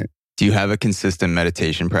movement. Do you have a consistent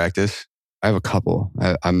meditation practice? I have a couple.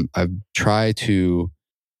 I'm trying to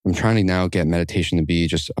now get meditation to be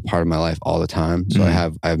just a part of my life all the time. So I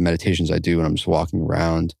have meditations I do when I'm just walking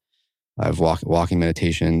around. I have walking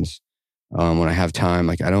meditations. When I have time,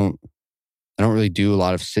 like I don't really do a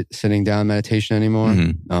lot of sitting down meditation anymore,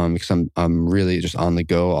 because I'm really just on the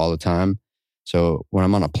go all the time. So when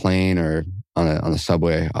I'm on a plane or on a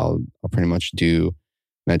subway, I'll pretty much do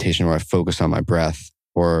meditation where I focus on my breath,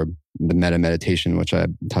 or the metta meditation, which I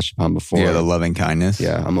touched upon before. Yeah, the loving kindness.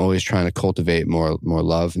 Yeah, I'm always trying to cultivate more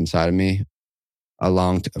love inside of me.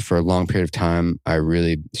 For a long period of time, I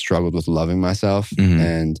really struggled with loving myself,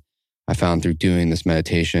 and I found through doing this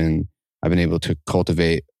meditation, I've been able to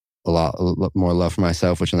cultivate a lot more love for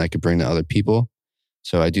myself, which then I could bring to other people.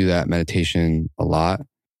 So I do that meditation a lot.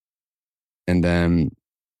 And then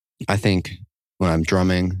I think when I'm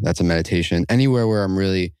drumming, that's a meditation. Anywhere where I'm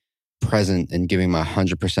really present and giving my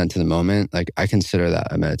 100% to the moment, like I consider that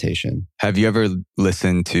a meditation. Have you ever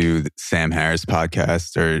listened to the Sam Harris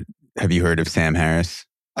podcast, or have you heard of Sam Harris?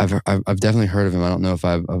 I've definitely heard of him. I don't know if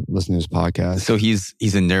I've listened to his podcast. So he's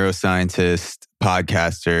a neuroscientist,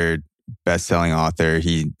 podcaster, best-selling author.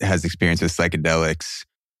 He has experience with psychedelics,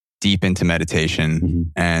 deep into meditation. Mm-hmm.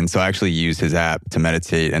 And so I actually use his app to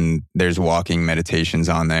meditate, and there's walking meditations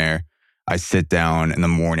on there. I sit down in the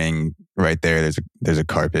morning right there. There's a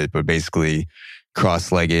carpet, but basically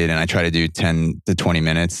cross-legged, and I try to do 10 to 20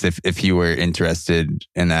 minutes. If you were interested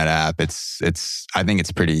in that app, I think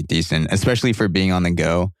it's pretty decent, especially for being on the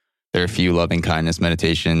go. There are a few loving kindness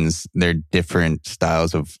meditations. There are different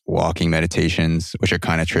styles of walking meditations, which are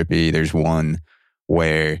kind of trippy. There's one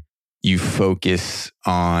where you focus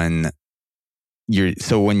on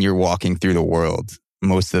so when you're walking through the world,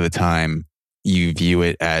 most of the time you view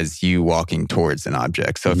it as you walking towards an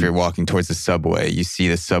object. So if you're walking towards the subway, you see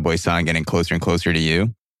the subway sign getting closer and closer to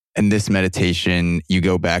you. In this meditation, you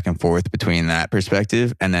go back and forth between that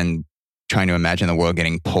perspective and then trying to imagine the world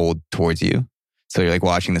getting pulled towards you. So you're like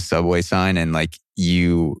watching the subway sign and like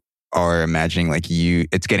you are imagining like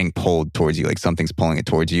it's getting pulled towards you, like something's pulling it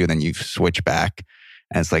towards you. And then you switch back.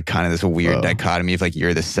 And it's like kind of this weird dichotomy of like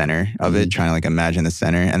you're the center of it, trying to like imagine the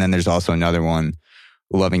center. And then there's also another one,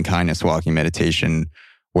 loving kindness walking meditation,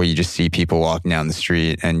 where you just see people walking down the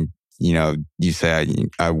street and, you know, you say,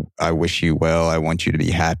 I wish you well. I want you to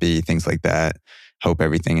be happy, things like that. Hope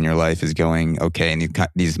everything in your life is going okay. And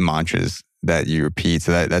these mantras that you repeat.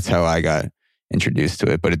 So that's how I got introduced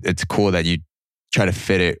to it. But it's cool that you try to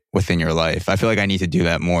fit it within your life. I feel like I need to do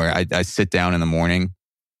that more. I sit down in the morning.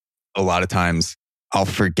 A lot of times I'll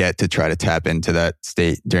forget to try to tap into that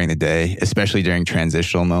state during the day, especially during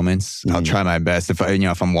transitional moments. I'll try my best. If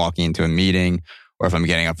I'm walking into a meeting or if I'm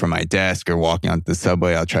getting up from my desk or walking onto the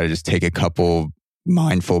subway, I'll try to just take a couple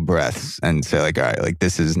mindful breaths and say like, all right, like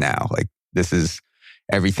this is now, like this is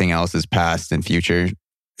everything else is past and future.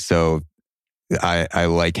 So I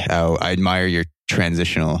like how I admire your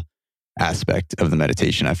transitional aspect of the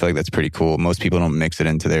meditation. I feel like that's pretty cool. Most people don't mix it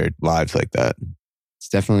into their lives like that. It's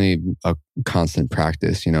definitely a constant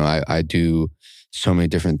practice. You know, I do so many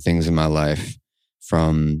different things in my life,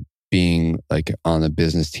 from being like on a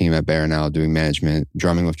business team at Bear Now, doing management,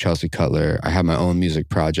 drumming with Chelsea Cutler. I have my own music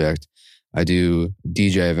project. I do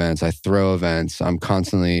DJ events. I throw events. I'm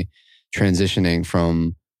constantly transitioning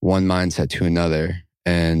from one mindset to another.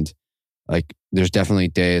 And like, there's definitely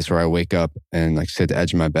days where I wake up and like sit at the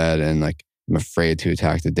edge of my bed and like I'm afraid to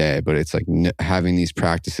attack the day. But it's like having these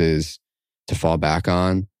practices to fall back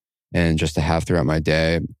on and just to have throughout my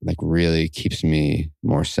day, like really keeps me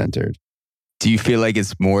more centered. Do you feel like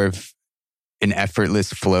it's more of an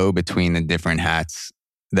effortless flow between the different hats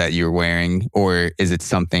that you're wearing? Or is it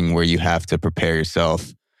something where you have to prepare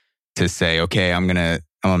yourself to say, okay, I'm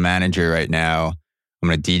a manager right now. I'm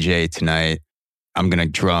going to DJ tonight. I'm going to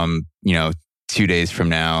drum, 2 days from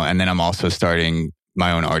now. And then I'm also starting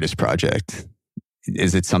my own artist project.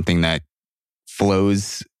 Is it something that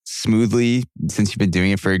flows smoothly since you've been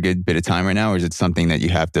doing it for a good bit of time right now? Or is it something that you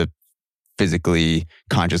have to physically,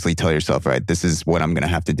 consciously tell yourself, right, this is what I'm going to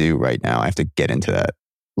have to do right now. I have to get into that.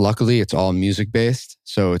 Luckily, it's all music based.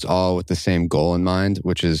 So it's all with the same goal in mind,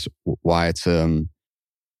 which is why it's,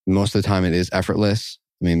 most of the time it is effortless.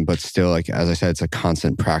 I mean, but still, like, as I said, it's a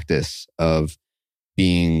constant practice of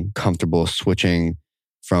being comfortable switching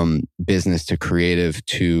from business to creative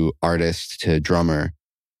to artist to drummer.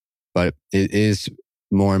 But it is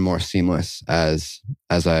more and more seamless as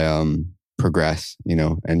I progress,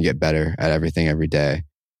 and get better at everything every day.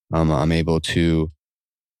 I'm able to,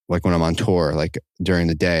 like when I'm on tour, like during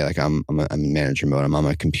the day, like I'm in manager mode. I'm on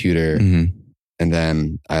my computer, and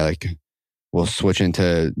then I will switch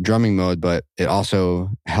into drumming mode. But it also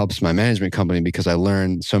helps my management company because I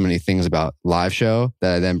learn so many things about live show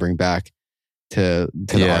that I then bring back to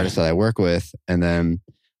the artists that I work with, and then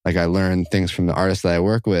like I learn things from the artists that I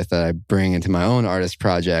work with that I bring into my own artist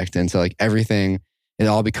project. And so like everything, it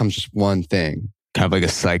all becomes just one thing. Kind of like a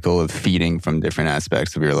cycle of feeding from different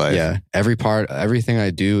aspects of your life. Yeah. Everything I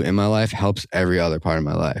do in my life helps every other part of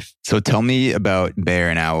my life. So tell me about Bear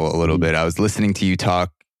and Owl a little bit. I was listening to you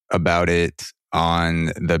talk about it on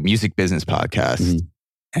the Music Business podcast.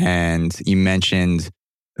 And you mentioned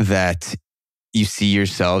that you see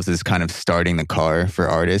yourselves as kind of starting the car for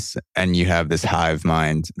artists, and you have this hive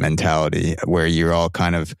mind mentality where you're all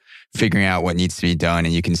kind of figuring out what needs to be done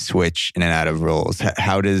and you can switch in and out of roles.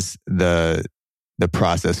 How does the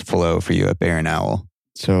process flow for you at Bear and Owl?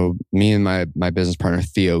 So me and my business partner,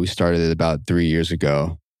 Theo, we started it about 3 years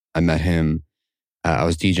ago. I met him. I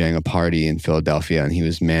was DJing a party in Philadelphia and he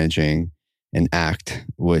was managing an act,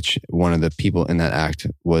 which one of the people in that act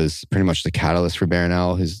was pretty much the catalyst for Baron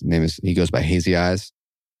Owl. He goes by Hazy Eyes.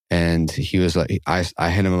 And he was like, I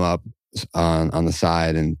hit him up on the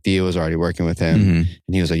side, and Theo was already working with him. Mm-hmm.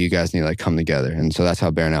 And he was like, you guys need to like come together. And so that's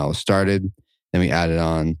how Baron Owl started. Then we added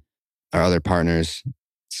on our other partners,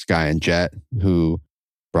 Sky and Jet, who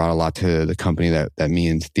brought a lot to the company that me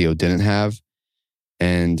and Theo didn't have.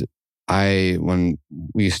 And when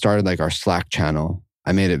we started like our Slack channel,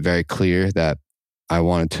 I made it very clear that I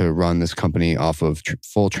wanted to run this company off of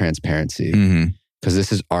full transparency. Because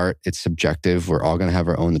this is art, it's subjective. We're all going to have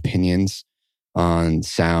our own opinions on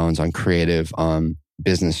sounds, on creative, on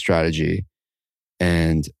business strategy.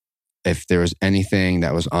 And if there was anything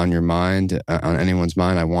that was on your mind, on anyone's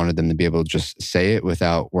mind, I wanted them to be able to just say it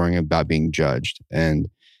without worrying about being judged. And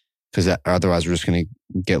because otherwise we're just going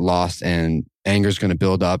to get lost, and anger is going to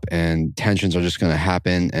build up, and tensions are just going to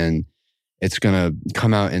happen, and it's going to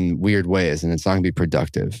come out in weird ways, and it's not going to be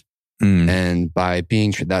productive. And by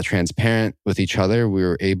being that transparent with each other, we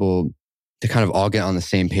were able to kind of all get on the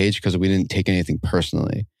same page because we didn't take anything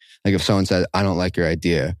personally. Like if someone said, I don't like your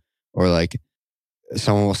idea, or like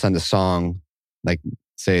someone will send a song, like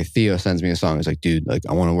say Theo sends me a song. He's like, dude, like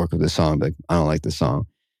I want to work with this song, but like, I don't like this song.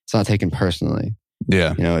 It's not taken personally.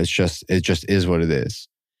 Yeah. You know, it just is what it is.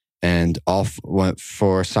 And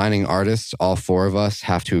for signing artists, all four of us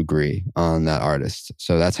have to agree on that artist.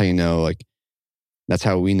 So that's how you know, like, that's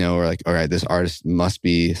how we know we're like, all right, this artist must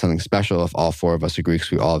be something special if all four of us agree,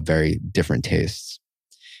 because we all have very different tastes.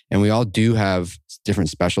 And we all do have different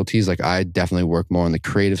specialties. Like I definitely work more on the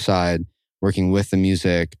creative side, working with the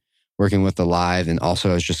music, working with the live, and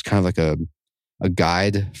also as just kind of like a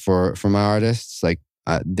guide for my artists. Like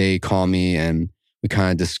they call me and we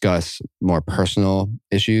kind of discuss more personal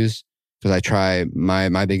issues, because I try,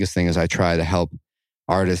 my biggest thing is I try to help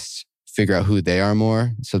artists figure out who they are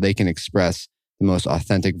more so they can express the most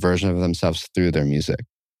authentic version of themselves through their music.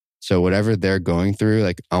 So whatever they're going through,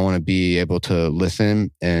 like I want to be able to listen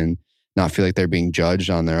and not feel like they're being judged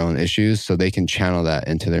on their own issues, so they can channel that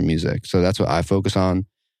into their music. So that's what I focus on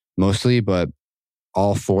mostly, but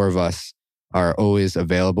all four of us are always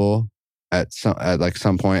available at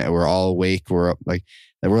some point. We're all awake. We're like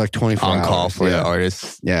 24 on hours. call for the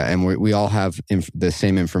artists. Yeah. And we all have the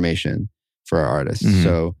same information for our artists. Mm-hmm.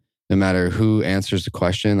 So no matter who answers the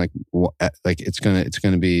question, like it's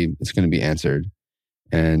gonna be answered,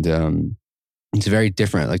 and it's very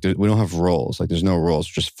different. Like we don't have roles. Like there's no roles,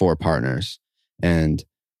 just four partners. And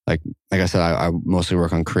like I said, I mostly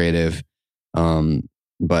work on creative, and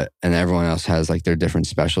everyone else has like their different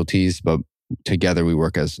specialties, but together we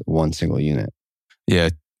work as one single unit.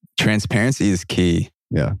 Yeah, transparency is key.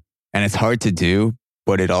 Yeah, and it's hard to do,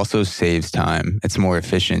 but it also saves time. It's more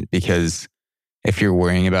efficient because if you're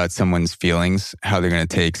worrying about someone's feelings, how they're going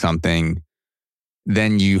to take something,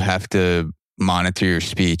 then you have to monitor your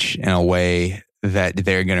speech in a way that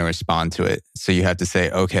they're going to respond to it. So you have to say,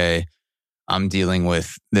 okay, I'm dealing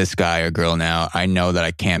with this guy or girl now. I know that I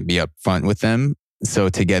can't be upfront with them. So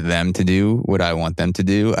to get them to do what I want them to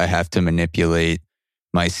do, I have to manipulate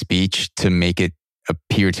my speech to make it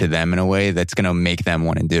appear to them in a way that's going to make them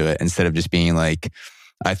want to do it, instead of just being like,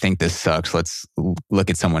 I think this sucks, let's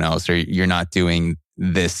look at someone else, or you're not doing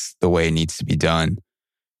this the way it needs to be done.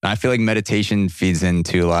 And I feel like meditation feeds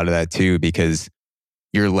into a lot of that too, because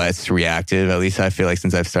you're less reactive. At least I feel like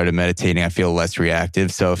since I've started meditating, I feel less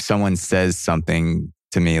reactive. So if someone says something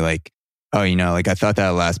to me like, oh, like I thought that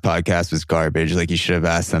last podcast was garbage, like you should have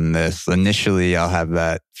asked them this. Initially, I'll have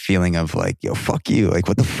that feeling of like, yo, fuck you. Like,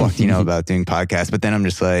 what the fuck do you know about doing podcasts? But then I'm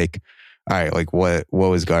just like, all right, like what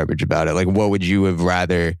was garbage about it? Like, what would you have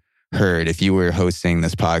rather heard if you were hosting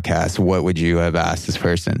this podcast? What would you have asked this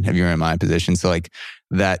person if you were in my position? So like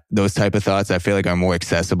those type of thoughts, I feel like are more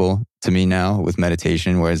accessible to me now with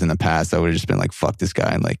meditation. Whereas in the past, I would have just been like, fuck this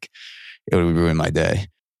guy. And like, it would ruin my day.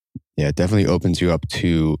 Yeah, it definitely opens you up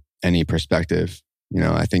to any perspective.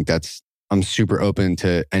 I think I'm super open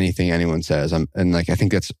to anything anyone says. I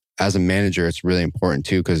think that's, as a manager, it's really important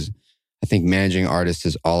too, because I think managing artists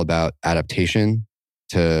is all about adaptation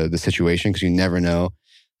to the situation, because you never know.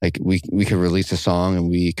 Like we could release a song and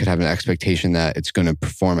we could have an expectation that it's going to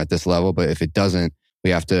perform at this level, but if it doesn't,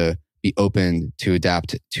 we have to be open to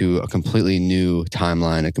adapt to a completely new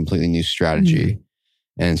timeline, a completely new strategy.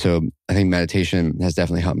 Mm-hmm. And so I think meditation has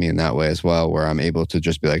definitely helped me in that way as well, where I'm able to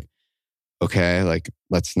just be like, okay, like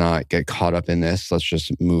let's not get caught up in this. Let's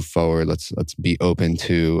just move forward. Let's be open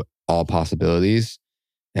to all possibilities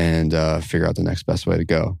and figure out the next best way to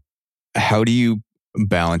go. How do you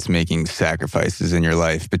balance making sacrifices in your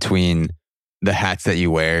life between the hats that you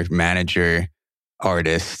wear, manager,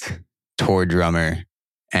 artist, tour drummer,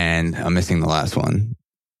 and I'm missing the last one.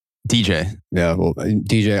 DJ. Yeah, well,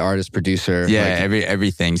 DJ, artist, producer. Yeah,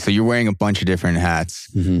 everything. So you're wearing a bunch of different hats,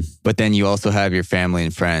 but then you also have your family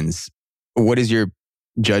and friends. What is your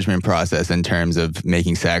judgment process in terms of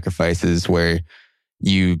making sacrifices where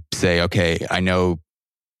you say, okay, I know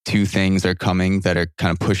two things are coming that are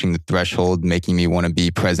kind of pushing the threshold, making me want to be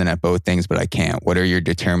present at both things, but I can't. What are your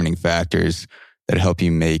determining factors that help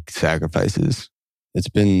you make sacrifices? It's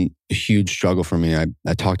been a huge struggle for me.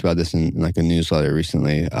 I talked about this in like a newsletter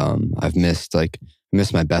recently. I've missed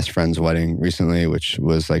my best friend's wedding recently, which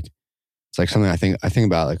was like, it's like something I think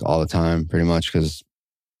about like all the time pretty much, because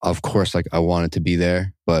of course, like I wanted to be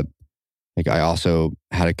there, but like I also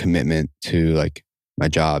had a commitment to like my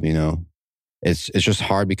job, you know. It's just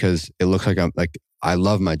hard because it looks like I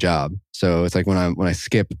love my job. So it's like when I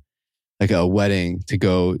skip like a wedding to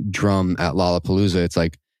go drum at Lollapalooza, it's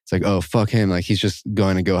like, oh, fuck him. Like he's just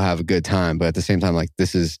going to go have a good time. But at the same time, like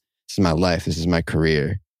this is my life. This is my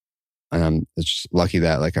career. And I'm just lucky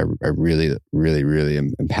that like I really, really, really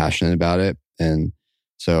am passionate about it. And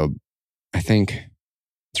so I think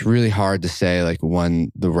it's really hard to say like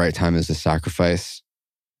when the right time is to sacrifice.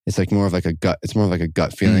 It's like more of like a gut. It's more of like a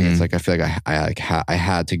gut feeling. It's like I feel like I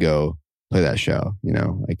had to go play that show, you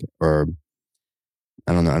know, like, or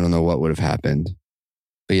I don't know what would have happened.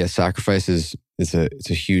 But yeah, sacrifice is it's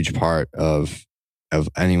a huge part of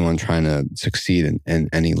anyone trying to succeed in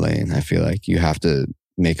any lane. I feel like you have to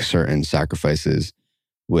make certain sacrifices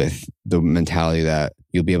with the mentality that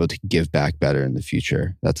you'll be able to give back better in the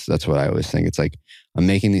future. That's what I always think. It's like I'm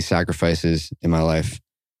making these sacrifices in my life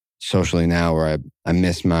socially now, where I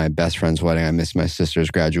miss my best friend's wedding. I miss my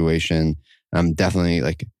sister's graduation. I'm definitely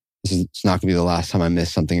like, it's not gonna be the last time I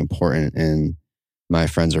miss something important in my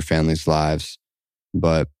friends or family's lives,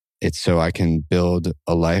 but it's so I can build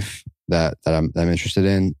a life that I'm interested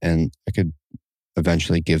in, and I could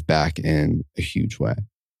eventually give back in a huge way.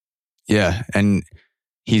 Yeah. And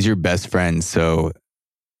he's your best friend. So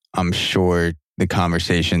I'm sure the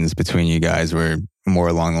conversations between you guys were more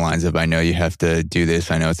along the lines of, I know you have to do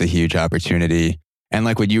this. I know it's a huge opportunity. And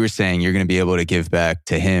like what you were saying, you're going to be able to give back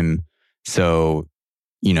to him. So,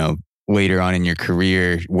 you know, later on in your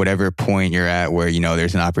career, whatever point you're at where, you know,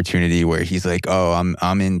 there's an opportunity where he's like, oh,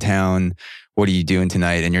 I'm in town. What are you doing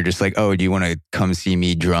tonight? And you're just like, oh, do you want to come see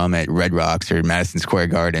me drum at Red Rocks or Madison Square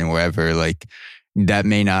Garden, wherever? Like that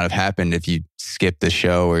may not have happened if you skipped the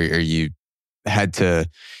show or you had to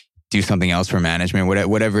do something else for management,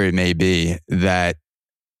 whatever it may be. That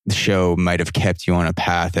show might have kept you on a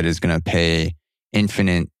path that is going to pay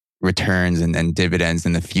infinite returns and dividends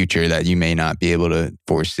in the future that you may not be able to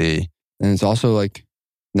foresee. And it's also like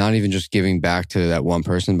not even just giving back to that one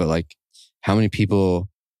person, but like how many people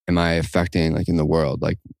am I affecting like in the world?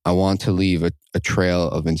 Like I want to leave a trail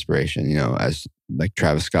of inspiration, you know, as like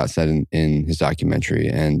Travis Scott said in his documentary.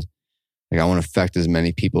 And like I want to affect as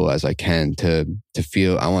many people as I can to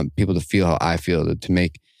feel, I want people to feel how I feel,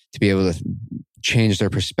 to be able to change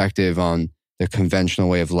their perspective on their conventional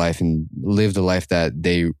way of life and live the life that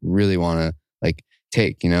they really want to like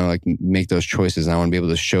take, you know, like make those choices. And I want to be able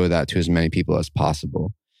to show that to as many people as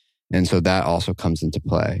possible. And so that also comes into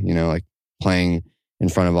play, you know, like playing in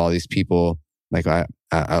front of all these people, like at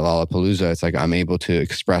Lollapalooza, it's like I'm able to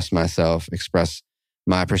express myself, express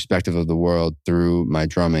my perspective of the world through my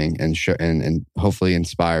drumming and hopefully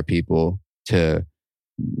inspire people to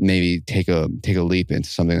maybe take a leap into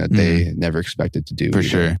something that they never expected to do. For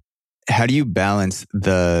sure. How do you balance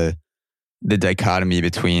the dichotomy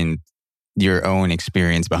between your own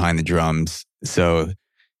experience behind the drums? So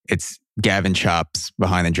it's Gavin chops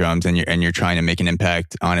behind the drums and you're trying to make an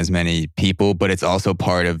impact on as many people, but it's also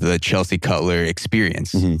part of the Chelsea Cutler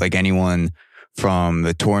experience. Like anyone from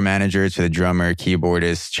the tour manager to the drummer,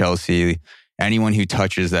 keyboardist, Chelsea, anyone who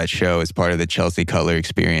touches that show is part of the Chelsea Cutler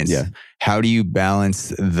experience. Yeah. How do you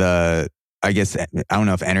balance I guess, I don't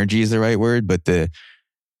know if energy is the right word, but the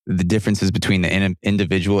differences between the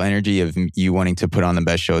individual energy of you wanting to put on the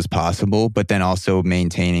best show as possible, but then also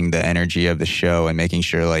maintaining the energy of the show and making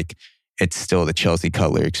sure like it's still the Chelsea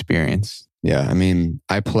Cutler experience? Yeah. I mean,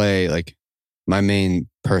 I play like my main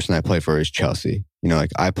person I play for is Chelsea. You know,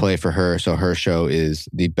 like I play for her. So her show is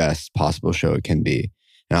the best possible show it can be.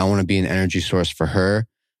 And I want to be an energy source for her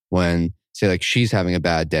when, say, like she's having a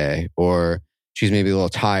bad day or she's maybe a little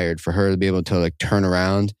tired, for her to be able to like turn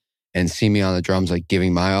around and see me on the drums, like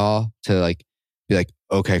giving my all, to like be like,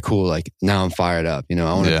 okay, cool. Like now I'm fired up. You know,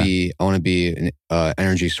 I want to be an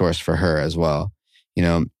energy source for her as well. You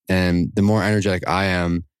know, and the more energetic I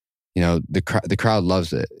am, you know, the crowd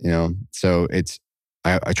loves it. You know, so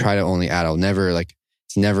I try to only add.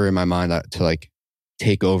 It's never in my mind to like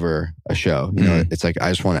take over a show. You know, it's like I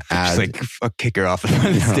just want to add, just like kick her off the front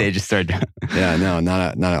of the stage and start. Yeah, no,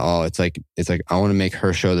 not at all. It's like I want to make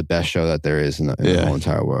her show the best show that there is in the whole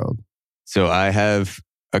entire world. So I have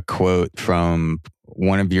a quote from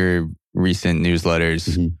one of your recent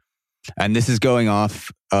newsletters, and this is going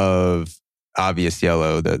off of Obvious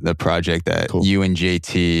Yellow, the project that you and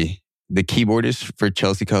JT, the keyboardist for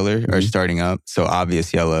Chelsea Cutler, are starting up. So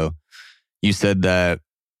Obvious Yellow, you said that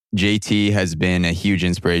JT has been a huge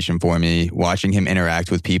inspiration for me. Watching him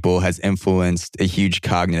interact with people has influenced a huge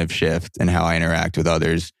cognitive shift in how I interact with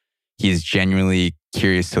others. He is genuinely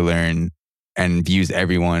curious to learn and views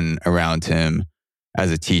everyone around him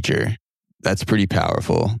as a teacher. That's pretty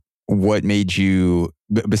powerful. What made you,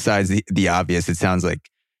 besides the obvious, it sounds like,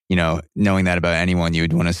 you know, knowing that about anyone, you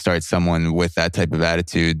would want to start someone with that type of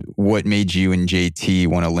attitude. What made you and JT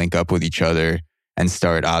want to link up with each other and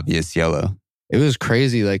start Obvious Yellow? It was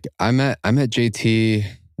crazy. Like I met JT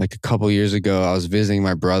like a couple years ago. I was visiting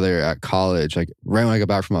my brother at college, like right when I got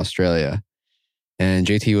back from Australia. And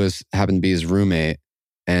JT happened to be his roommate.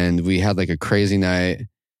 And we had like a crazy night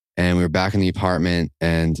and we were back in the apartment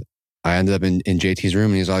and I ended up in JT's room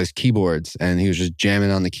and he was all these keyboards and he was just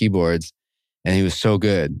jamming on the keyboards and he was so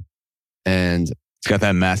good. And it's got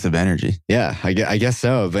that massive energy. Yeah, I guess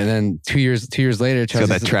so. But then 2 years later, Chelsea,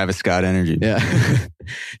 got that Travis Scott energy. Yeah.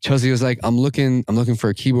 Chelsea was like, I'm looking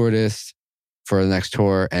for a keyboardist for the next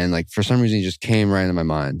tour. And like, for some reason, he just came right into my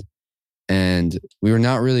mind. And we were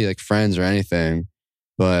not really like friends or anything,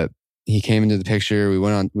 but he came into the picture. We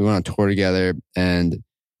went on tour together and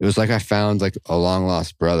it was like I found like a long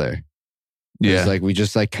lost brother. It was like we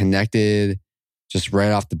just like connected just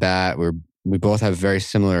right off the bat. We both have very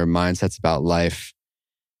similar mindsets about life.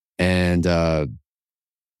 And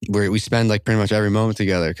we spend like pretty much every moment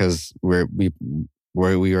together because we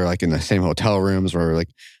were like in the same hotel rooms where like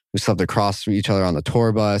we slept across from each other on the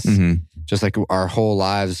tour bus. Just like our whole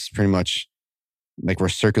lives pretty much like were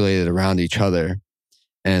circulated around each other.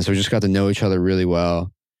 And so we just got to know each other really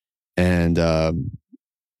well. And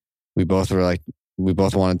we both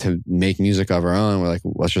wanted to make music of our own. We're like,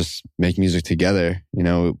 let's just make music together. You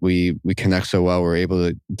know, we connect so well. We're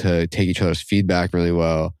able to take each other's feedback really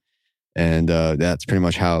well. And that's pretty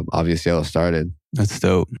much how Obvious Yellow started. That's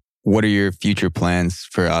dope. What are your future plans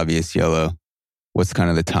for Obvious Yellow? What's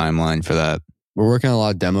kind of the timeline for that? We're working on a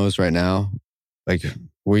lot of demos right now. Like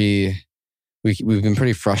we've been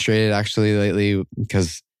pretty frustrated actually lately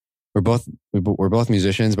because we're both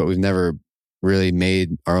musicians, but we've never really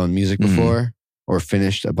made our own music before or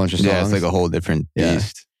finished a bunch of songs. Yeah, it's like a whole different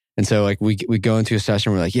beast. And so like we go into a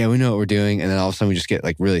session, we're like, yeah, we know what we're doing. And then all of a sudden we just get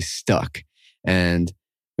like really stuck. And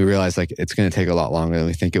we realize like it's going to take a lot longer than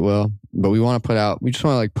we think it will. But we just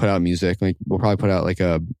want to like put out music. Like we'll probably put out like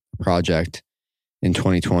a project in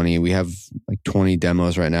 2020. We have like 20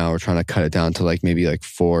 demos right now. We're trying to cut it down to like maybe like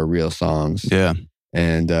 4 real songs. Yeah.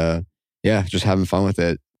 And just having fun with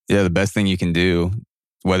it. Yeah, the best thing you can do,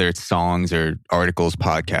 whether it's songs or articles,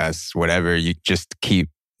 podcasts, whatever, you just keep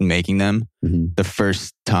making them. The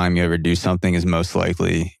first time you ever do something is most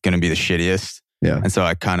likely going to be the shittiest. Yeah. And so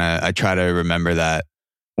I try to remember that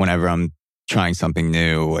whenever I'm trying something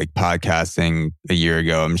new, like podcasting a year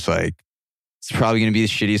ago, I'm just like, it's probably going to be the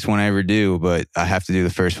shittiest one I ever do, but I have to do the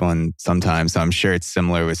first one sometimes. So I'm sure it's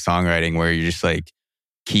similar with songwriting where you just like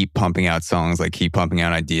keep pumping out songs, like keep pumping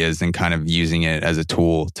out ideas and kind of using it as a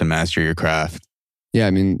tool to master your craft. Yeah,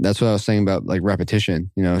 I mean, that's what I was saying about like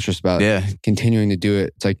repetition. You know, it's just about continuing to do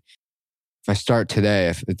it. It's like if I start today,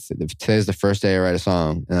 if today's the first day I write a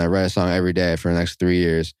song and I write a song every day for the next 3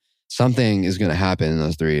 years, something is going to happen in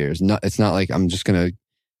those 3 years. It's not like I'm just going to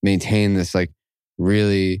maintain this like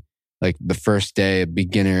really like the first day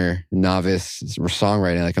beginner novice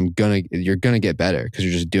songwriting. Like you're gonna get better because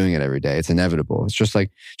you're just doing it every day. It's inevitable. It's just like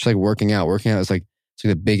working out. Working out is like it's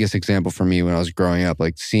like the biggest example for me when I was growing up.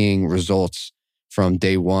 Like seeing results from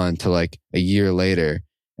day one to like a year later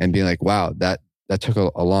and being like, wow, that took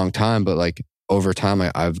a long time, but like over time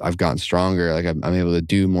I've gotten stronger. Like I'm able to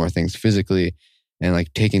do more things physically, and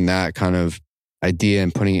like taking that kind of idea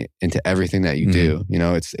and putting it into everything that you do. You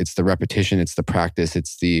know, it's the repetition, it's the practice,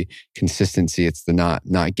 it's the consistency, it's the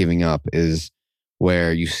not giving up is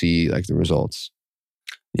where you see like the results.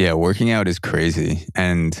 Yeah, working out is crazy.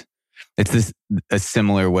 And it's a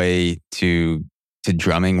similar way to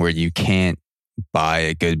drumming where you can't buy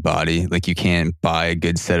a good body. Like you can't buy a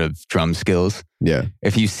good set of drum skills. Yeah.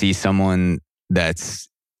 If you see someone that's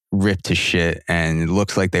ripped to shit and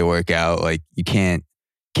looks like they work out, like you can't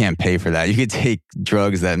pay for that. You could take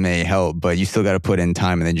drugs that may help, but you still got to put in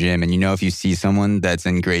time in the gym. And you know, if you see someone that's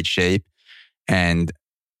in great shape, and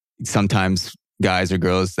sometimes guys or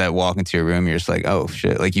girls that walk into your room, you're just like, oh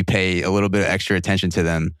shit. Like you pay a little bit of extra attention to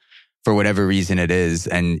them for whatever reason it is.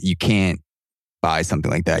 And you can't buy something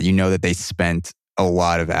like that. You know that they spent a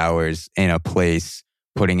lot of hours in a place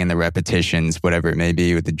putting in the repetitions, whatever it may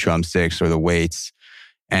be, with the drumsticks or the weights.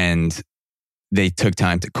 And they took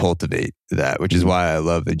time to cultivate that, which is why I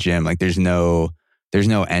love the gym. Like there's no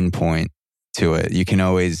end point to it. You can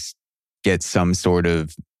always get some sort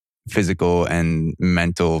of physical and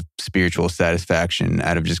mental, spiritual satisfaction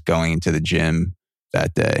out of just going into the gym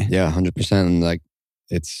that day. Yeah, 100%. And like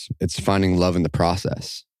it's finding love in the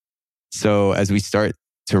process. So as we start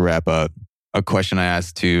to wrap up, a question I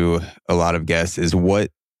ask to a lot of guests is,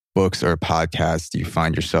 what books or podcasts do you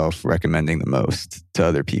find yourself recommending the most to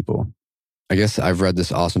other people? I guess I've read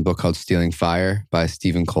this awesome book called Stealing Fire by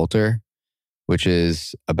Stephen Coulter, which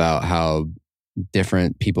is about how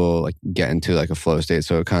different people like get into like a flow state.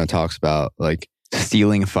 So it kind of talks about like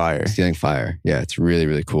Stealing Fire. Yeah, it's really,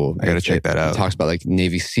 really cool. I got to check that out. It talks about like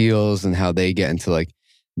Navy SEALs and how they get into like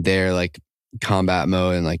their like combat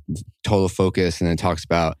mode and like total focus. And then it talks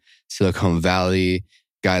about Silicon Valley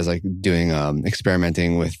guys like doing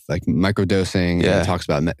experimenting with like microdosing. Yeah. And it talks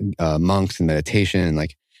about monks and meditation and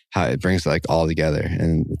like how it brings like all together,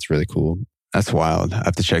 and it's really cool. That's wild. I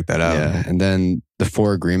have to check that out. Yeah. And then The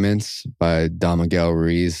Four Agreements by Don Miguel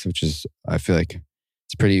Ruiz, which is, I feel like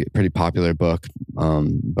it's a pretty popular book.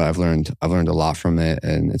 But I've learned a lot from it,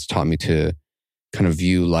 and it's taught me to kind of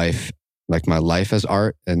view life, like my life as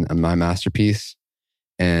art and my masterpiece.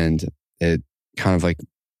 And it kind of like,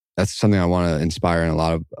 that's something I want to inspire in a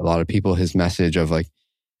lot of people. His message of like,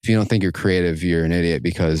 if you don't think you're creative, you're an idiot,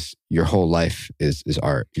 because your whole life is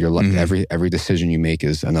art. Your life, every decision you make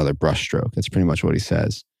is another brushstroke. That's pretty much what he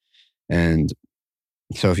says. And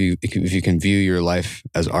so if you can view your life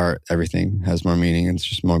as art, everything has more meaning and it's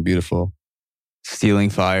just more beautiful. Stealing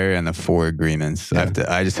Fire and The Four Agreements. Yeah.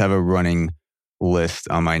 I just have a running list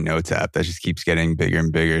on my notes app that just keeps getting bigger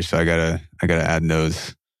and bigger. So I gotta add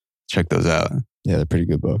those, check those out. Yeah, they're pretty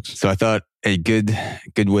good books. So I thought a good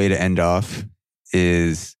way to end off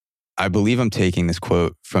is, I believe I'm taking this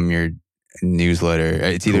quote from your newsletter.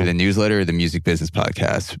 It's either the newsletter or the Music Business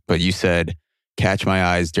Podcast, but you said, "Catch my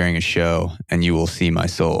eyes during a show and you will see my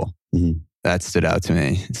soul." Mm-hmm. That stood out to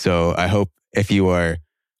me. So I hope if you are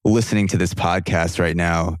listening to this podcast right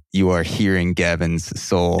now, you are hearing Gavin's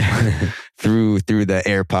soul through the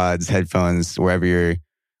AirPods, headphones, wherever you're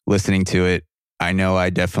listening to it. I know I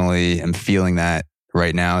definitely am feeling that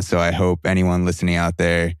right now. So I hope anyone listening out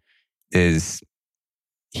there is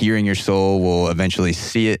hearing your soul, will eventually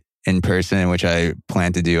see it in person, which I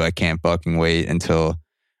plan to do. I can't fucking wait until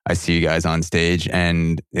I see you guys on stage.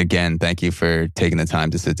 And again, thank you for taking the time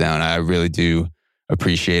to sit down. I really do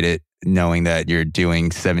appreciate it, knowing that you're doing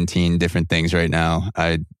 17 different things right now.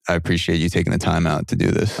 I appreciate you taking the time out to do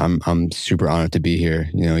this. I'm super honored to be here.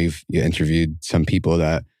 You know, you interviewed some people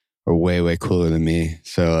that are way, way cooler than me.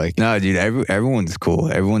 So like, no, dude, everyone's cool.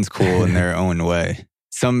 Everyone's cool in their own way.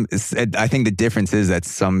 I think the difference is that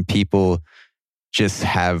some people just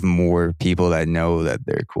have more people that know that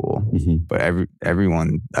they're cool. Mm-hmm. But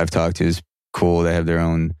everyone I've talked to is cool. They have their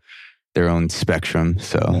own spectrum.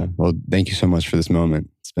 So, yeah. Well, thank you so much for this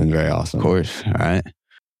moment. It's been very awesome. Of course. All right.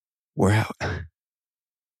 We're out.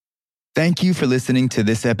 Thank you for listening to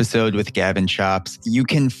this episode with Gavin Chops. You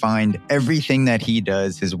can find everything that he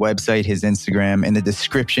does, his website, his Instagram, in the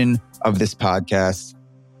description of this podcast.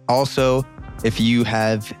 Also, if you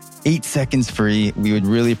have 8 seconds free, we would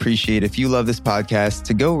really appreciate, if you love this podcast,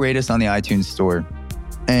 to go rate us on the iTunes store.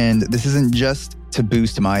 And this isn't just to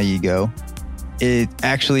boost my ego. It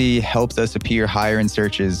actually helps us appear higher in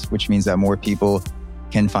searches, which means that more people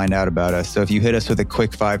can find out about us. So if you hit us with a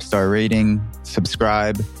quick 5-star rating,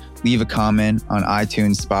 subscribe, leave a comment on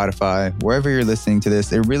iTunes, Spotify, wherever you're listening to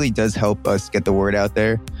this, it really does help us get the word out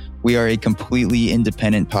there. We are a completely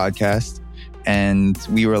independent podcast, and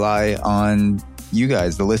we rely on you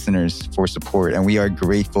guys, the listeners, for support. And we are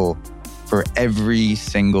grateful for every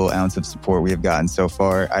single ounce of support we have gotten so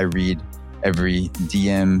far. I read every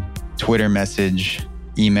DM, Twitter message,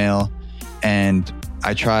 email, and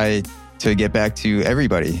I try to get back to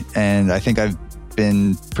everybody. And I think I've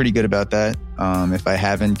been pretty good about that. If I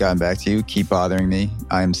haven't gotten back to you, keep bothering me.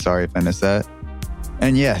 I'm sorry if I missed that.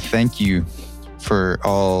 And yeah, thank you for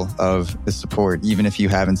all of the support. Even if you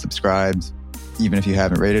haven't subscribed, even if you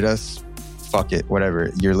haven't rated us, fuck it,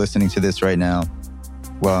 whatever. You're listening to this right now,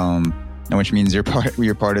 well, which means you're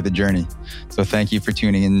part of the journey. So thank you for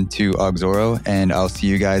tuning in to Auxoro, and I'll see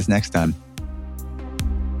you guys next time.